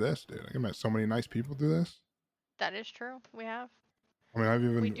want to leave this, dude. I met so many nice people through this. That is true. We have. I mean,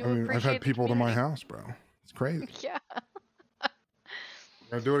 I've had people to my house, bro. It's crazy. Yeah.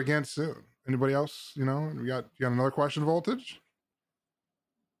 We're gonna do it again soon. Anybody else? You got another question, Voltage?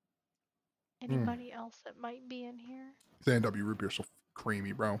 Anybody else that might be in here? The A&W root beer so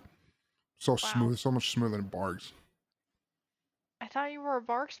creamy, bro. So smooth, so much smoother than Bargs. I thought you were a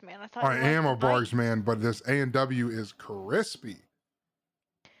Bargs man. I am a Bargs man, but this A&W is crispy.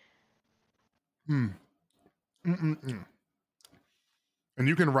 And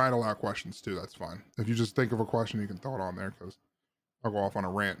you can write out questions too. That's fine. If you just think of a question, you can throw it on there because I'll go off on a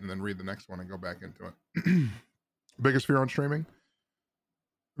rant and then read the next one and go back into it. Biggest fear on streaming?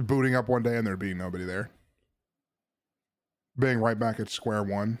 Booting up one day and there being nobody there. Being right back at square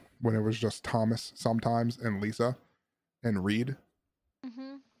one when it was just Thomas sometimes and Lisa and Reed.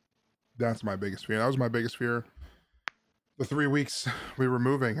 That's my biggest fear. That was my biggest fear. The 3 weeks we were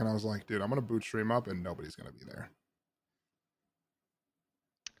moving and I was like, dude, I'm going to boot stream up and nobody's going to be there.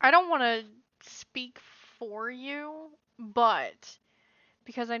 I don't want to speak for you, but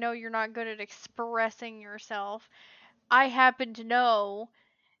because I know you're not good at expressing yourself, I happen to know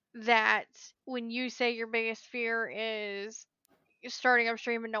that when you say your biggest fear is starting up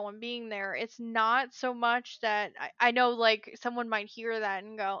stream and no one being there, it's not so much that I know like someone might hear that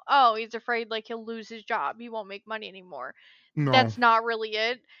and go, oh, he's afraid like he'll lose his job, he won't make money anymore. No. That's not really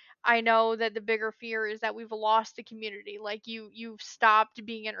it. I know that the bigger fear is that we've lost the community. Like you've stopped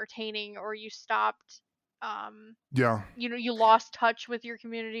being entertaining, or you stopped you lost touch with your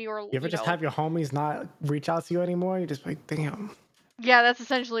community, or you ever just have your homies not reach out to you anymore? You just like, damn. Yeah, that's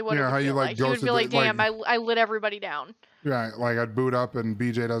essentially what it would feel like. You would be like, damn, I lit everybody down. Yeah, like I'd boot up and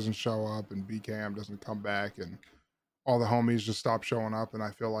BJ doesn't show up and BCam doesn't come back and all the homies just stop showing up, and I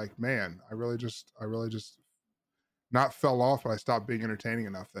feel like, man, I really just not fell off, but I stopped being entertaining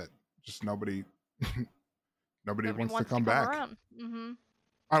enough that just nobody wants to come back.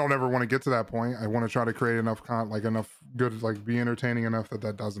 I don't ever want to get to that point. I want to try to create enough good, like be entertaining enough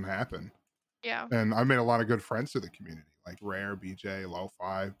that doesn't happen. Yeah. And I made a lot of good friends to the community, like Rare, BJ,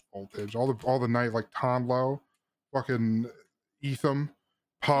 Lo-Fi, Voltage, all the night, like Tonlo, fucking Etham,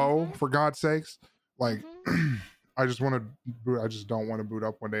 Poe, for God's sakes. Like, I just don't want to boot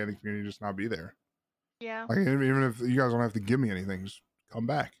up one day in the community, just not be there. Yeah. Like, even if you guys don't have to give me anything, just come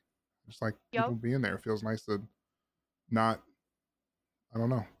back. Just like people being there. It feels nice to not, I don't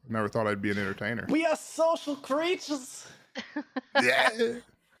know. I never thought I'd be an entertainer. We are social creatures. Yeah.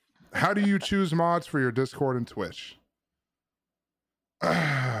 How do you choose mods for your Discord and Twitch?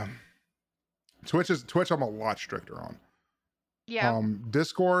 Twitch I'm a lot stricter on. Yeah.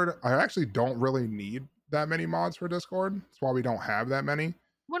 Discord, I actually don't really need that many mods for Discord. That's why we don't have that many.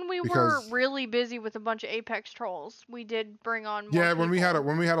 When we were really busy with a bunch of Apex trolls, we did bring on more people. when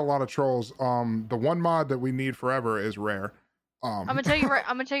we had a lot of trolls, the one mod that we need forever is Rare. I'm gonna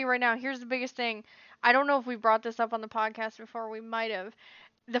tell you right now, here's the biggest thing. I don't know if we brought this up on the podcast before, we might have.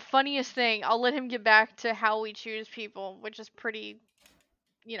 The funniest thing, I'll let him get back to how we choose people, which is pretty,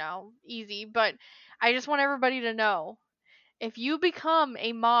 easy, but I just want everybody to know, if you become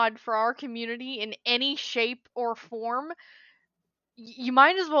a mod for our community in any shape or form, you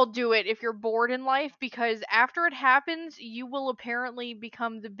might as well do it if you're bored in life, because after it happens, you will apparently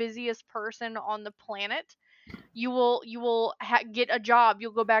become the busiest person on the planet. You will get a job.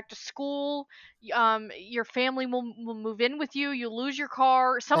 You'll go back to school. Your family will move in with you. You'll lose your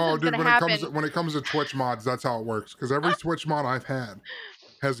car. Something's gonna happen. When it comes to Twitch mods, that's how it works. Because every Twitch mod I've had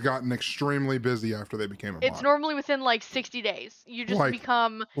has gotten extremely busy after they became a mod. It's normally within like 60 days. You just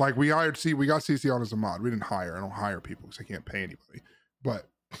become like we got CC on as a mod. We didn't hire. I don't hire people because I can't pay anybody. But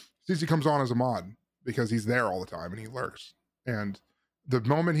CC comes on as a mod because he's there all the time and he lurks. And the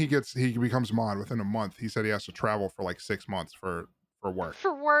moment he becomes mod, within a month, he said he has to travel for like 6 months for for work.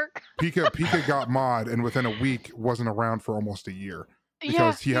 For work. Pika got mod, and within a week wasn't around for almost a year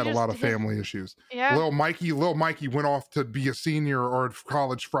because he had a lot of family issues. Yeah. Little Mikey went off to be a senior or a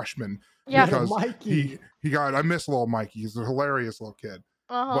college freshman because he got. I miss little Mikey. He's a hilarious little kid.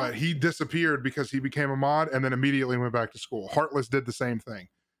 But he disappeared because he became a mod and then immediately went back to school. Heartless did the same thing.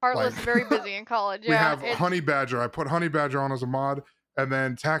 Heartless very busy in college. We have Honey Badger. I put Honey Badger on as a mod, and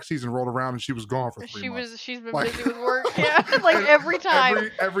then tax season rolled around and she was gone for 3 months. She's been busy with work. Yeah, like every time.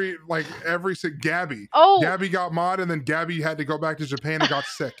 Every Gabby. Oh, Gabby got mod, and then Gabby had to go back to Japan and got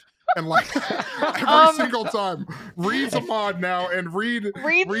sick. And like every single time, Reed's a mod now, and Reed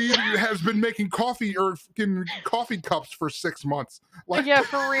has been making coffee cups for 6 months. Like, yeah,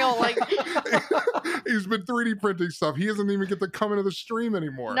 for real. Like he's been 3D printing stuff. He doesn't even get to come into the stream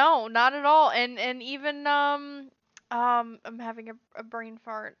anymore. No, not at all. And even I'm having a brain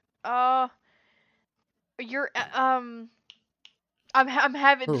fart. I'm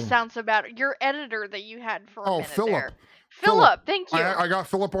having this sound so bad. Your editor that you had for a minute Philip. there. Philip, thank you. I got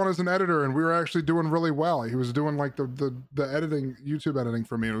Philip on as an editor, and we were actually doing really well. He was doing like the editing, YouTube editing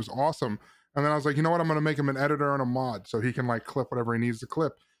for me. It was awesome. And then I was like, you know what? I'm going to make him an editor and a mod so he can like clip whatever he needs to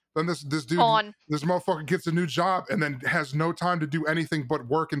clip. Then this dude, this motherfucker gets a new job and then has no time to do anything but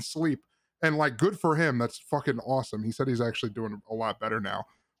work and sleep. And like, good for him. That's fucking awesome. He said he's actually doing a lot better now.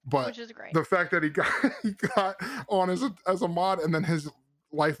 But which is great. The fact that he got on as a mod and then his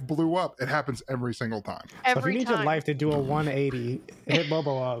life blew up. It happens every single time. So if you need your life to do a 180, hit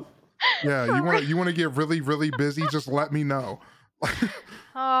Bobo up. Yeah, you want to get really, really busy, just let me know.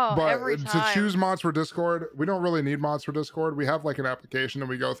 But every time. To choose mods for Discord, we don't really need mods for Discord. We have like an application that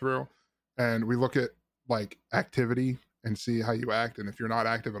we go through and we look at like activity and see how you act. And if you're not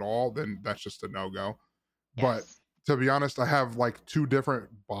active at all, then that's just a no-go. Yes. But to be honest, I have like 2 different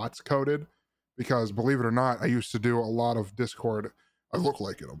bots coded because believe it or not, I used to do a lot of Discord. I look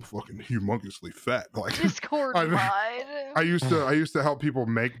like it. I'm fucking humongously fat. Like Discord mod. I used to help people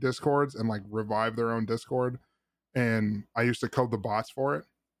make Discords and like revive their own Discord, and I used to code the bots for it,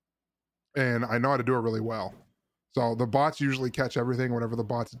 and I know how to do it really well. So the bots usually catch everything. Whatever the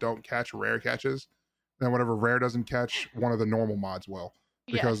bots don't catch, rare catches. And whatever rare doesn't catch, one of the normal mods will,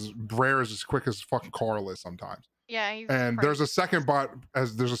 because rare is as quick as fucking Carl is sometimes. Yeah, and there's a second bot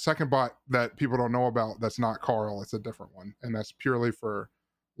that people don't know about that's not Carl. It's a different one, and that's purely for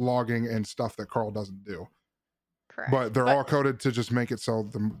logging and stuff that Carl doesn't do. Correct. But they're all coded to just make it so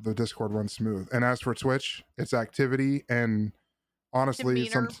the Discord runs smooth. And as for Twitch, it's activity and honestly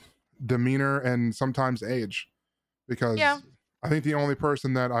demeanor and sometimes age, because I think the only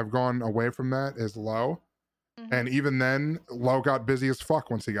person that I've gone away from that is Low. Mm-hmm. And even then, Low got busy as fuck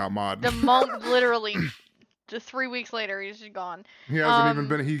once he got mod. The monk literally. Just 3 weeks later, he's just gone. He hasn't even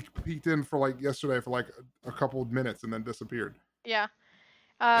been. He peeked in for like yesterday for like a couple of minutes and then disappeared. Yeah,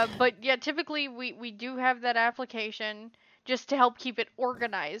 but yeah, typically we do have that application just to help keep it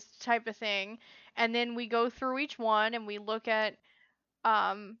organized, type of thing, and then we go through each one and we look at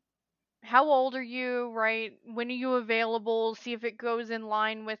how old are you, right? When are you available? See if it goes in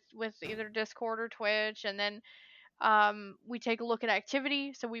line with either Discord or Twitch, and then we take a look at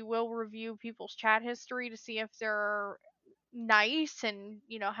activity. So we will review people's chat history to see if they're nice and,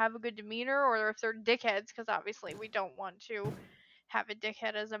 you know, have a good demeanor, or if they're dickheads, because obviously we don't want to have a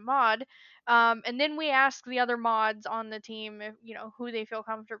dickhead as a mod. And then we ask the other mods on the team if, you know, who they feel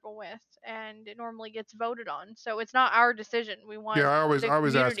comfortable with, and it normally gets voted on. So it's not our decision. We want I always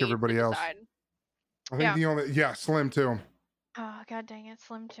ask everybody else. I think Slim too. Oh, god dang it,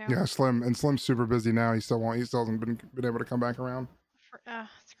 Slim too. Yeah, Slim's super busy now. He still hasn't been able to come back around.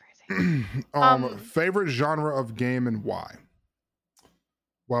 It's crazy. Favorite genre of game and why?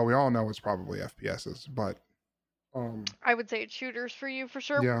 Well, we all know it's probably FPSs, but I would say it's shooters for you for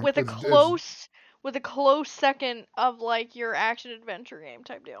sure. Yeah, with a close second of like your action adventure game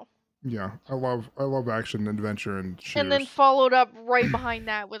type deal. Yeah, I love action adventure and shooters. And then followed up right behind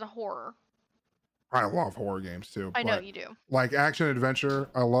that with a horror. I love horror games too. I know you do. Like action adventure,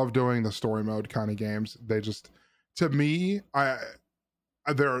 I love doing the story mode kind of games. They just, to me,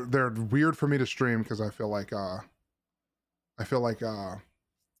 they're weird for me to stream because I feel like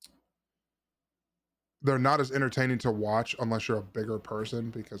they're not as entertaining to watch unless you're a bigger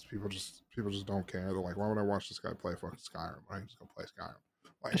person, because people just don't care. They're like, why would I watch this guy play fucking Skyrim? I can just go play Skyrim.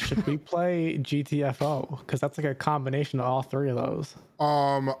 Like, should we play GTFO? Because that's like a combination of all 3 of those.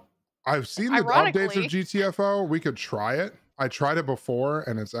 I've seen the updates of GTFO. We could try it. I tried it before,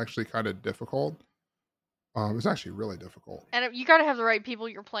 and it's actually kind of difficult. It's actually really difficult. And you got to have the right people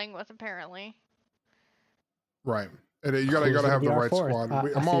you're playing with, apparently. Right, and you gotta have the right squad.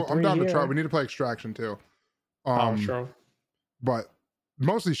 I'm down to try. We need to play Extraction too. Sure. but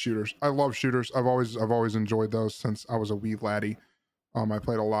mostly shooters. I love shooters. I've always enjoyed those since I was a wee laddie. I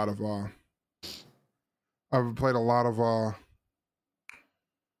played a lot of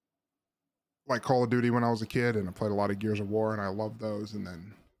like Call of Duty when I was a kid, and I played a lot of Gears of War, and I loved those. And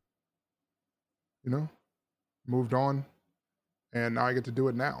then, moved on, and now I get to do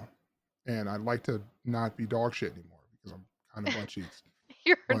it now. And I'd like to not be dog shit anymore because I'm kind of butt cheeks.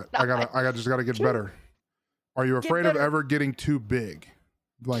 You're But not. I just gotta get better. Are you afraid of ever getting too big?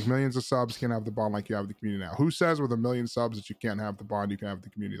 Like millions of subs can't have the bond like you have the community now. Who says with 1 million subs that you can't have the bond you can have the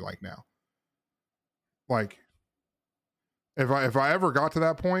community like now? Like, if I ever got to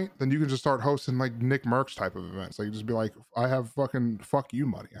that point, then you can just start hosting like Nick Merckx type of events. Like, just be like, I have fucking fuck you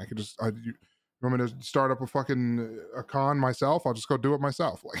money. I could just, you want me to start up a con myself? I'll just go do it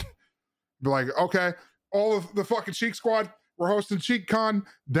myself. Like, be like, okay, all of the fucking Cheek Squad, we're hosting CheekCon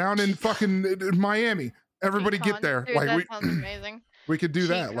down in fucking Miami. Everybody CheekCon. get there. Dude, like, that sounds amazing. We could do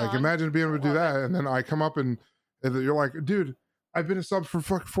that. Like, imagine being able to do that, and then I come up and you're like, dude, I've been a sub for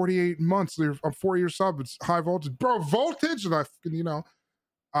fucking 48 months. I'm 4 years sub. It's high voltage, bro. Voltage, and I fucking,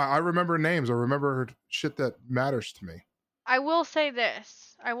 I remember names. I remember shit that matters to me. I will say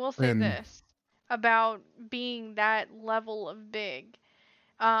this about being that level of big.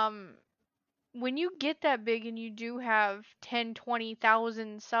 When you get that big and you do have 10,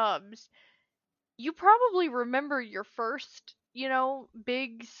 20,000 subs, you probably remember your first,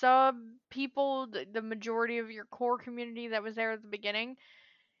 big sub people, the majority of your core community that was there at the beginning.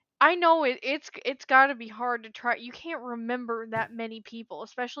 I know it's got to be hard to try. You can't remember that many people,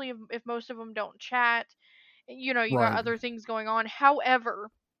 especially if most of them don't chat. You got other things going on. However,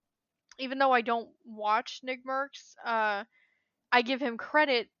 even though I don't watch Nick Merckx, I give him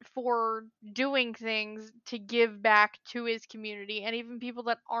credit for doing things to give back to his community and even people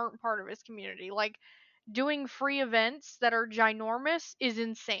that aren't part of his community. Like, doing free events that are ginormous is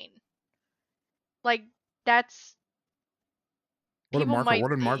insane. Like, that's What did people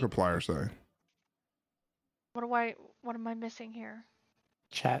Markiplier say? What am I missing here?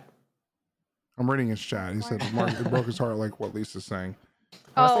 Chat. I'm reading his chat. He said it broke his heart, like what Lisa's saying.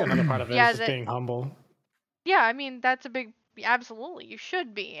 I think another part of it is just being humble. Yeah, I mean, that's a big, absolutely, you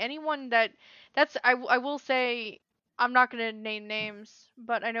should be. Anyone I will say, I'm not going to name names,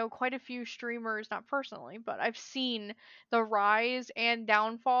 but I know quite a few streamers, not personally, but I've seen the rise and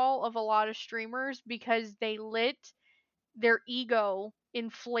downfall of a lot of streamers because they let their ego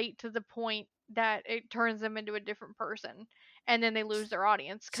inflate to the point that it turns them into a different person, and then they lose their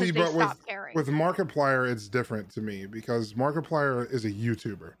audience because they stop caring. With Markiplier, it's different to me because Markiplier is a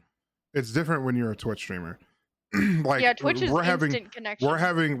YouTuber. It's different when you're a Twitch streamer. Like, yeah, Twitch is instant connection.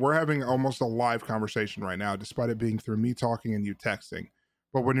 We're having almost a live conversation right now, despite it being through me talking and you texting.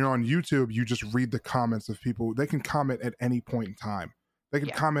 But when you're on YouTube, you just read the comments of people. They can comment at any point in time. They can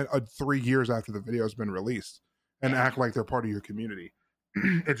comment 3 years after the video has been released and act like they're part of your community.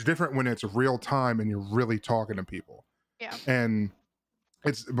 It's different when it's real time and you're really talking to people. Yeah. And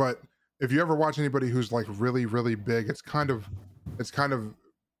but if you ever watch anybody who's like really, really big, it's kind of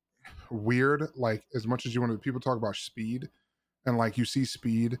weird. Like, as much as you want to, people talk about speed, and like you see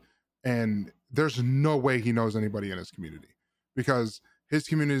speed, and there's no way he knows anybody in his community because his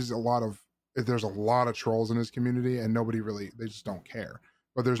community is there's a lot of trolls in his community, and they just don't care.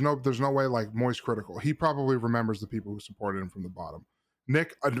 But there's no way, like Moist Critical, he probably remembers the people who supported him from the bottom.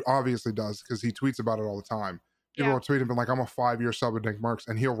 Nick obviously does because he tweets about it all the time. People will tweet him and like, I'm a 5-year sub with Nick Merckx,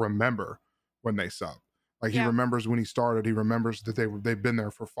 and he'll remember when they sub. Like, he remembers when he started. He remembers that they've been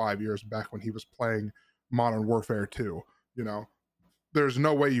there for 5 years back when he was playing Modern Warfare 2. There's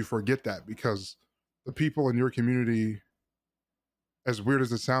no way you forget that because the people in your community, as weird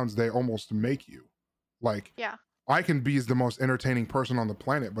as it sounds, they almost make you. Like, I can be the most entertaining person on the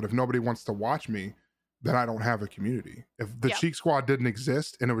planet, but if nobody wants to watch me, then I don't have a community. If the Cheek Squad didn't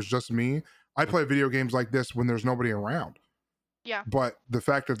exist and it was just me, I play video games like this when there's nobody around. Yeah. But the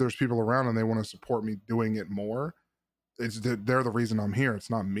fact that there's people around and they want to support me doing it more, they're the reason I'm here. It's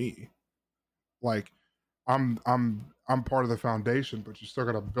not me. Like, I'm part of the foundation, but you still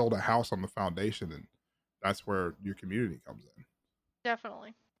got to build a house on the foundation, and that's where your community comes in.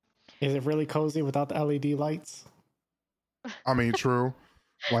 Definitely. Is it really cozy without the LED lights? I mean, true.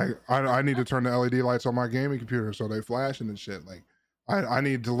 Like, I need to turn the LED lights on my gaming computer so they flashing and shit. Like, I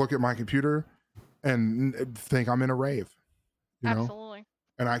need to look at my computer and think I'm in a rave. Absolutely.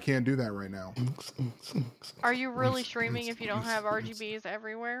 And I can't do that right now. Are you really streaming if you don't have RGBs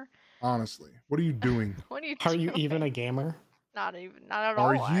everywhere? Honestly, what are you doing? What are you Are doing? you even a gamer? Not at all.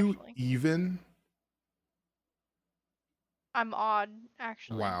 Are you actually. even? I'm odd,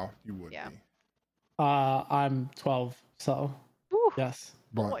 actually. Wow, you would be. I'm 12, so Yes.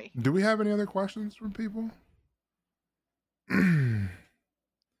 But Boy. do we have any other questions from people?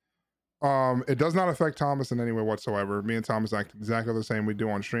 It does not affect Thomas in any way whatsoever. Me and Thomas act exactly the same we do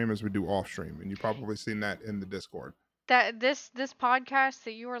on stream as we do off stream, and you've probably seen that in the Discord. That this podcast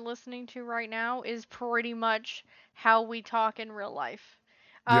that you are listening to right now is pretty much how we talk in real life.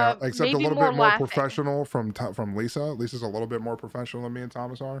 Yeah, except a little bit more laughing. professional from Lisa. Lisa's a little bit more professional than me and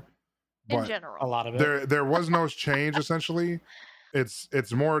Thomas are. But in general, a lot of it. There was no change essentially.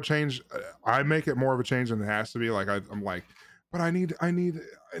 It's more a change. I make it more of a change than it has to be. Like I'm like, but I need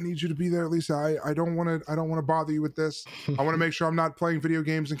you to be there, Lisa. I don't want to bother you with this. I want to make sure I'm not playing video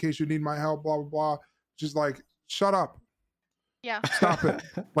games in case you need my help. Blah blah blah. She's like, shut up. Yeah. Stop it.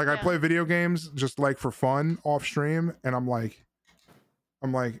 Like I play video games just like for fun off stream, and I'm like,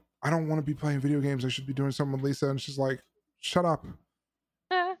 I don't want to be playing video games. I should be doing something with Lisa. And she's like, shut up.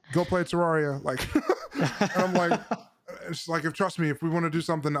 Go play Terraria. Like, and I'm like, it's like, trust me, if we want to do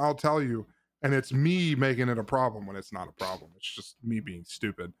something, I'll tell you. And it's me making it a problem when it's not a problem. It's just me being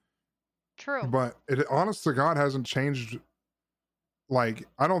stupid. True. But it, honest to God, hasn't changed. Like,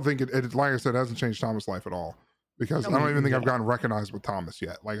 I don't think it like I said, hasn't changed Thomas' life at all. Because I don't even think I've gotten recognized with Thomas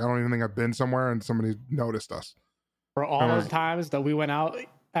yet. Like, I don't even think I've been somewhere and somebody noticed us. For all those times that we went out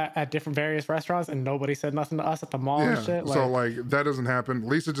at different various restaurants and nobody said nothing to us at the mall and shit. So like that doesn't happen.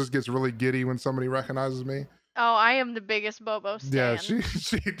 Lisa just gets really giddy when somebody recognizes me. Oh, I am the biggest Bobo stan. Yeah, she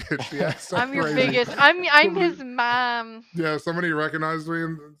did. She so I'm your crazy. biggest. I'm his mom. Yeah, somebody recognized me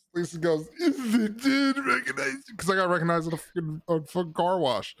and Lisa goes, "They did recognize you," because I got recognized at a fucking car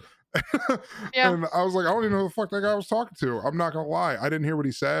wash. Yeah. And I was like, I don't even know who the fuck that guy was talking to. I'm not gonna lie, I didn't hear what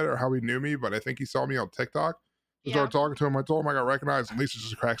he said or how he knew me, but I think he saw me on TikTok. I started talking to him. I told him I got recognized, and Lisa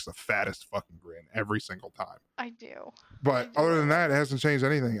just cracks the fattest fucking grin every single time. I do. But other than that, it hasn't changed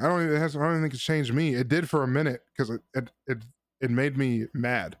anything. I don't even think it's changed me. It did for a minute because it made me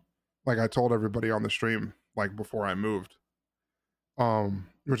mad. Like I told everybody on the stream, like before I moved,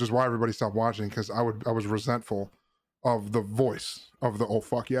 which is why everybody stopped watching, because I was resentful of the voice of the "oh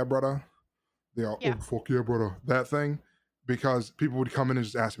fuck yeah, brother," oh fuck yeah, brother, that thing, because people would come in and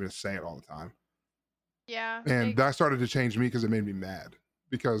just ask me to say it all the time. Yeah. And that started to change me because it made me mad.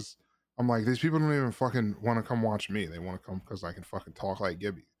 Because I'm like, these people don't even fucking want to come watch me. They want to come because I can fucking talk like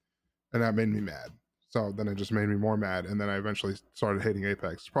Gibby. And that made me mad. So then it just made me more mad. And then I eventually started hating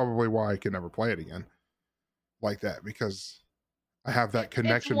Apex. Probably why I could never play it again like that. Because I have that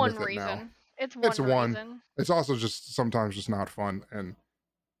connection with it now. It's one reason. It's also just sometimes just not fun. And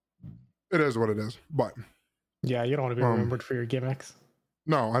it is what it is. But yeah, you don't want to be remembered for your gimmicks.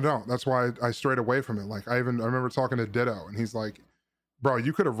 No, I don't. That's why I strayed away from it. Like I remember talking to Ditto, and he's like, bro,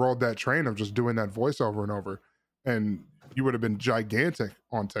 you could have rolled that train of just doing that voice over and over, and you would have been gigantic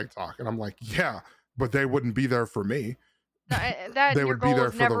on TikTok. And I'm like, yeah, but they wouldn't be there for me. They would be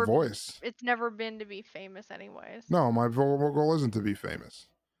there for the voice. It's never been to be famous anyways. No, my goal isn't to be famous.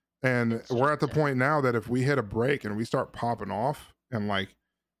 And we're at the point now that if we hit a break and we start popping off and like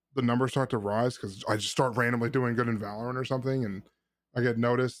the numbers start to rise, because I just start randomly doing good in Valorant or something, and I get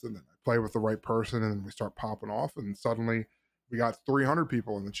noticed, and then I play with the right person, and then we start popping off, and suddenly we got 300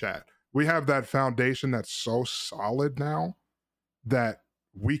 people in the chat. We have that foundation that's so solid now that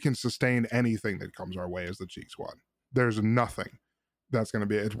we can sustain anything that comes our way as the Cheek Squad. There's nothing that's going to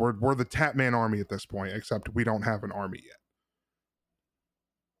be it. We're the Tapman army at this point, except we don't have an army yet.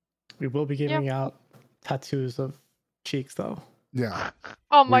 We will be giving out tattoos of cheeks, though. Yeah.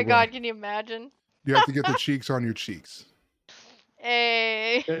 Oh my God, can you imagine? You have to get the cheeks on your cheeks.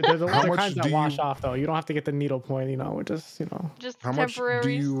 Hey. There's the kinds that wash off, though. You don't have to get the needle point, just how much do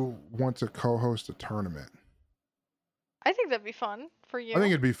you want to co-host a tournament? I think that'd be fun for you. I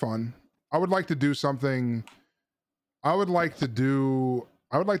think it'd be fun. I would like to do something. I would like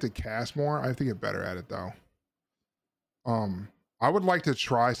to cast more. I have to get better at it though. I would like to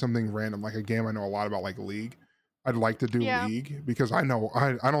try something random, like a game I know a lot about, like League. I'd like to do League because I know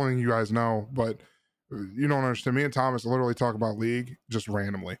I don't think you guys know, but you don't understand. Me and Thomas literally talk about League just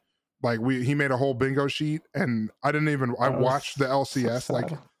randomly. Like he made a whole bingo sheet, and I watched the LCS so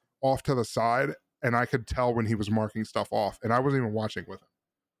like off to the side, and I could tell when he was marking stuff off, and I wasn't even watching with him.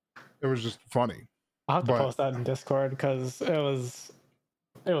 It was just funny. I'll have to post that in Discord because it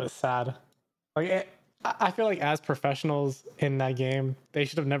was sad. Like I feel like as professionals in that game, they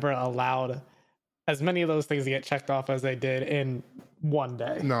should have never allowed as many of those things to get checked off as they did in one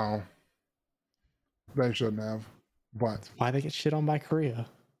day. No. They shouldn't have, but that's why they get shit on by Korea.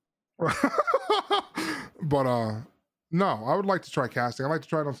 But no, I would like to try casting. I'd like to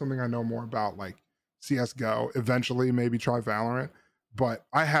try it on something I know more about, like CS:GO. Eventually, maybe try Valorant. But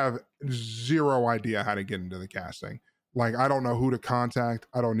I have zero idea how to get into the casting. Like, I don't know who to contact.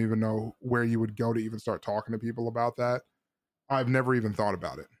 I don't even know where you would go to even start talking to people about that. I've never even thought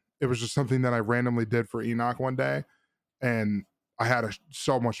about it. It was just something that I randomly did for Enoch one day, and I had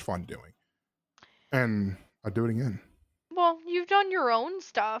so much fun doing. And I'd do it again. Well, you've done your own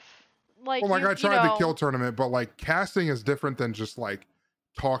stuff. Like, well, like I tried the kill tournament, but like casting is different than just like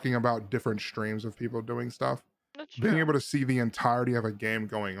talking about different streams of people doing stuff. That's true. Being able to see the entirety of a game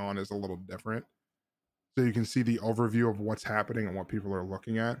going on is a little different. So you can see the overview of what's happening and what people are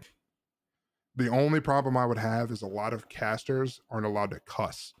looking at. The only problem I would have is a lot of casters aren't allowed to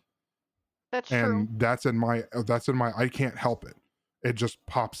cuss. That's and true. That's in my I can't help it. It just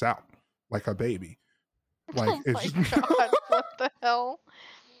pops out like a baby. Like oh it's my god, what the hell?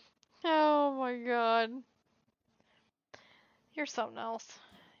 Oh my god. You're something else.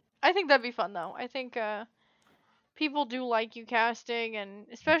 I think that'd be fun though. I think people do like you casting, and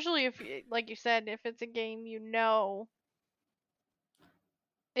especially if, like you said, if it's a game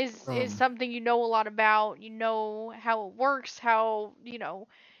is something you know a lot about, you know how it works, how you know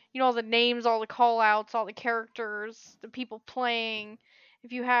all the names, all the call outs, all the characters, the people playing.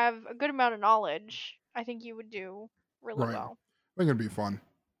 If you have a good amount of knowledge, I think you would do really right. well. I think it'd be fun.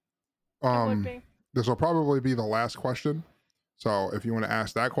 It would be. This will probably be the last question. So if you want to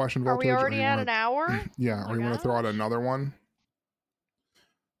ask that question, Are Voltage, we already at an hour? Yeah, or you want to throw out another one?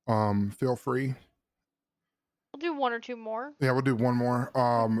 Feel free. We'll do one or two more. Yeah, we'll do one more.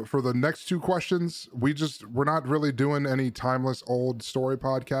 For the next two questions, we're not really doing any timeless old story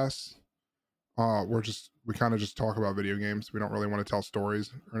podcasts. We kind of just talk about video games. We don't really want to tell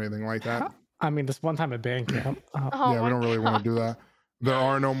stories or anything like that. I mean, this one time at band camp. Yeah, we don't really want to do that. There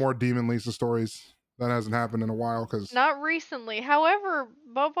are no more Demon Lisa stories. That hasn't happened in a while because not recently. However,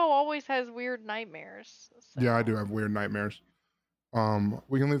 Bobo always has weird nightmares. So. Yeah, I do have weird nightmares.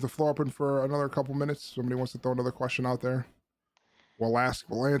 We can leave the floor open for another couple minutes. Somebody wants to throw another question out there. We'll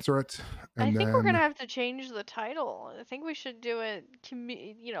answer it. And I think we're gonna have to change the title. I think we should do it,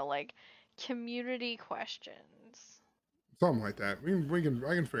 like community questions. Something like that. I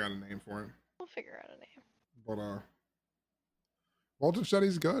can figure out a name for it. We'll figure out a name. But Voltage said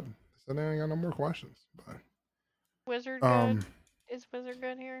he's good. Said I ain't got no more questions. But Wizard good? Is Wizard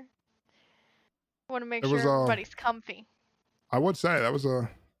good here? I want to make sure everybody's comfy. I would say that was a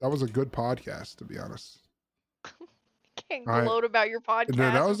good podcast, to be honest. Can't gloat about your podcast.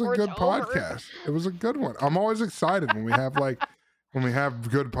 That was a good podcast. It was a good one. I'm always excited when we have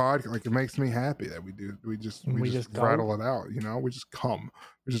good podcast. Like, it makes me happy that we just rattle it out, we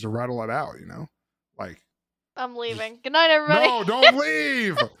just rattle it out, like. I'm leaving. Good night, everybody. No, don't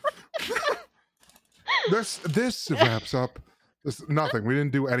leave. This wraps up nothing. We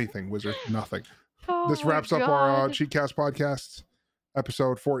didn't do anything, Wizard. Nothing. Oh, this wraps up our CheekCast podcast,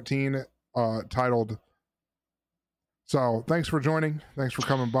 episode 14, titled. So thanks for joining. Thanks for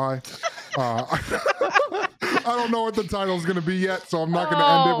coming by. I don't know what the title is going to be yet, so I'm not going to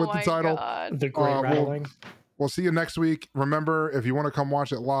end it with the title. God. The Great Rattling. We'll see you next week. Remember, if you want to come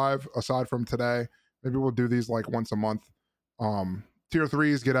watch it live, aside from today, maybe we'll do these like once a month. Tier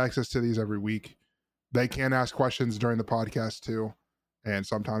 3s get access to these every week. They can ask questions during the podcast too. And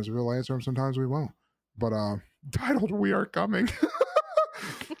sometimes we'll answer them, sometimes we won't. But titled "We Are Coming."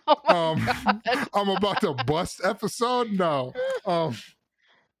 I'm about to bust episode. No.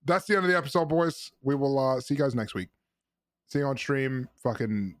 That's the end of the episode, boys. We will see you guys next week. See you on stream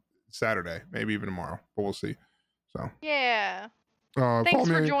fucking Saturday, maybe even tomorrow, but we'll see. So yeah. Thanks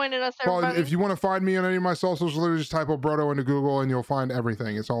for joining us, everybody. If you want to find me on any of my socials, literally just type Obroto into Google and you'll find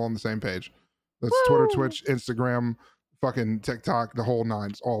everything. It's all on the same page. That's Woo! Twitter, Twitch, Instagram, fucking TikTok, the whole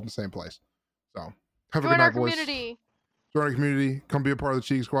nine. It's all in the same place. So have a good night, boys. Join our community. Come be a part of the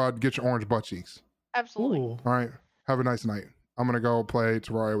Cheek Squad. Get your orange butt cheeks. Absolutely. Ooh. All right. Have a nice night. I'm going to go play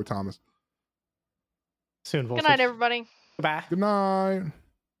Terraria with Thomas. Soon, Good night, everybody. Goodbye. Good night.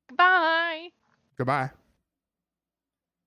 Goodbye. Goodbye.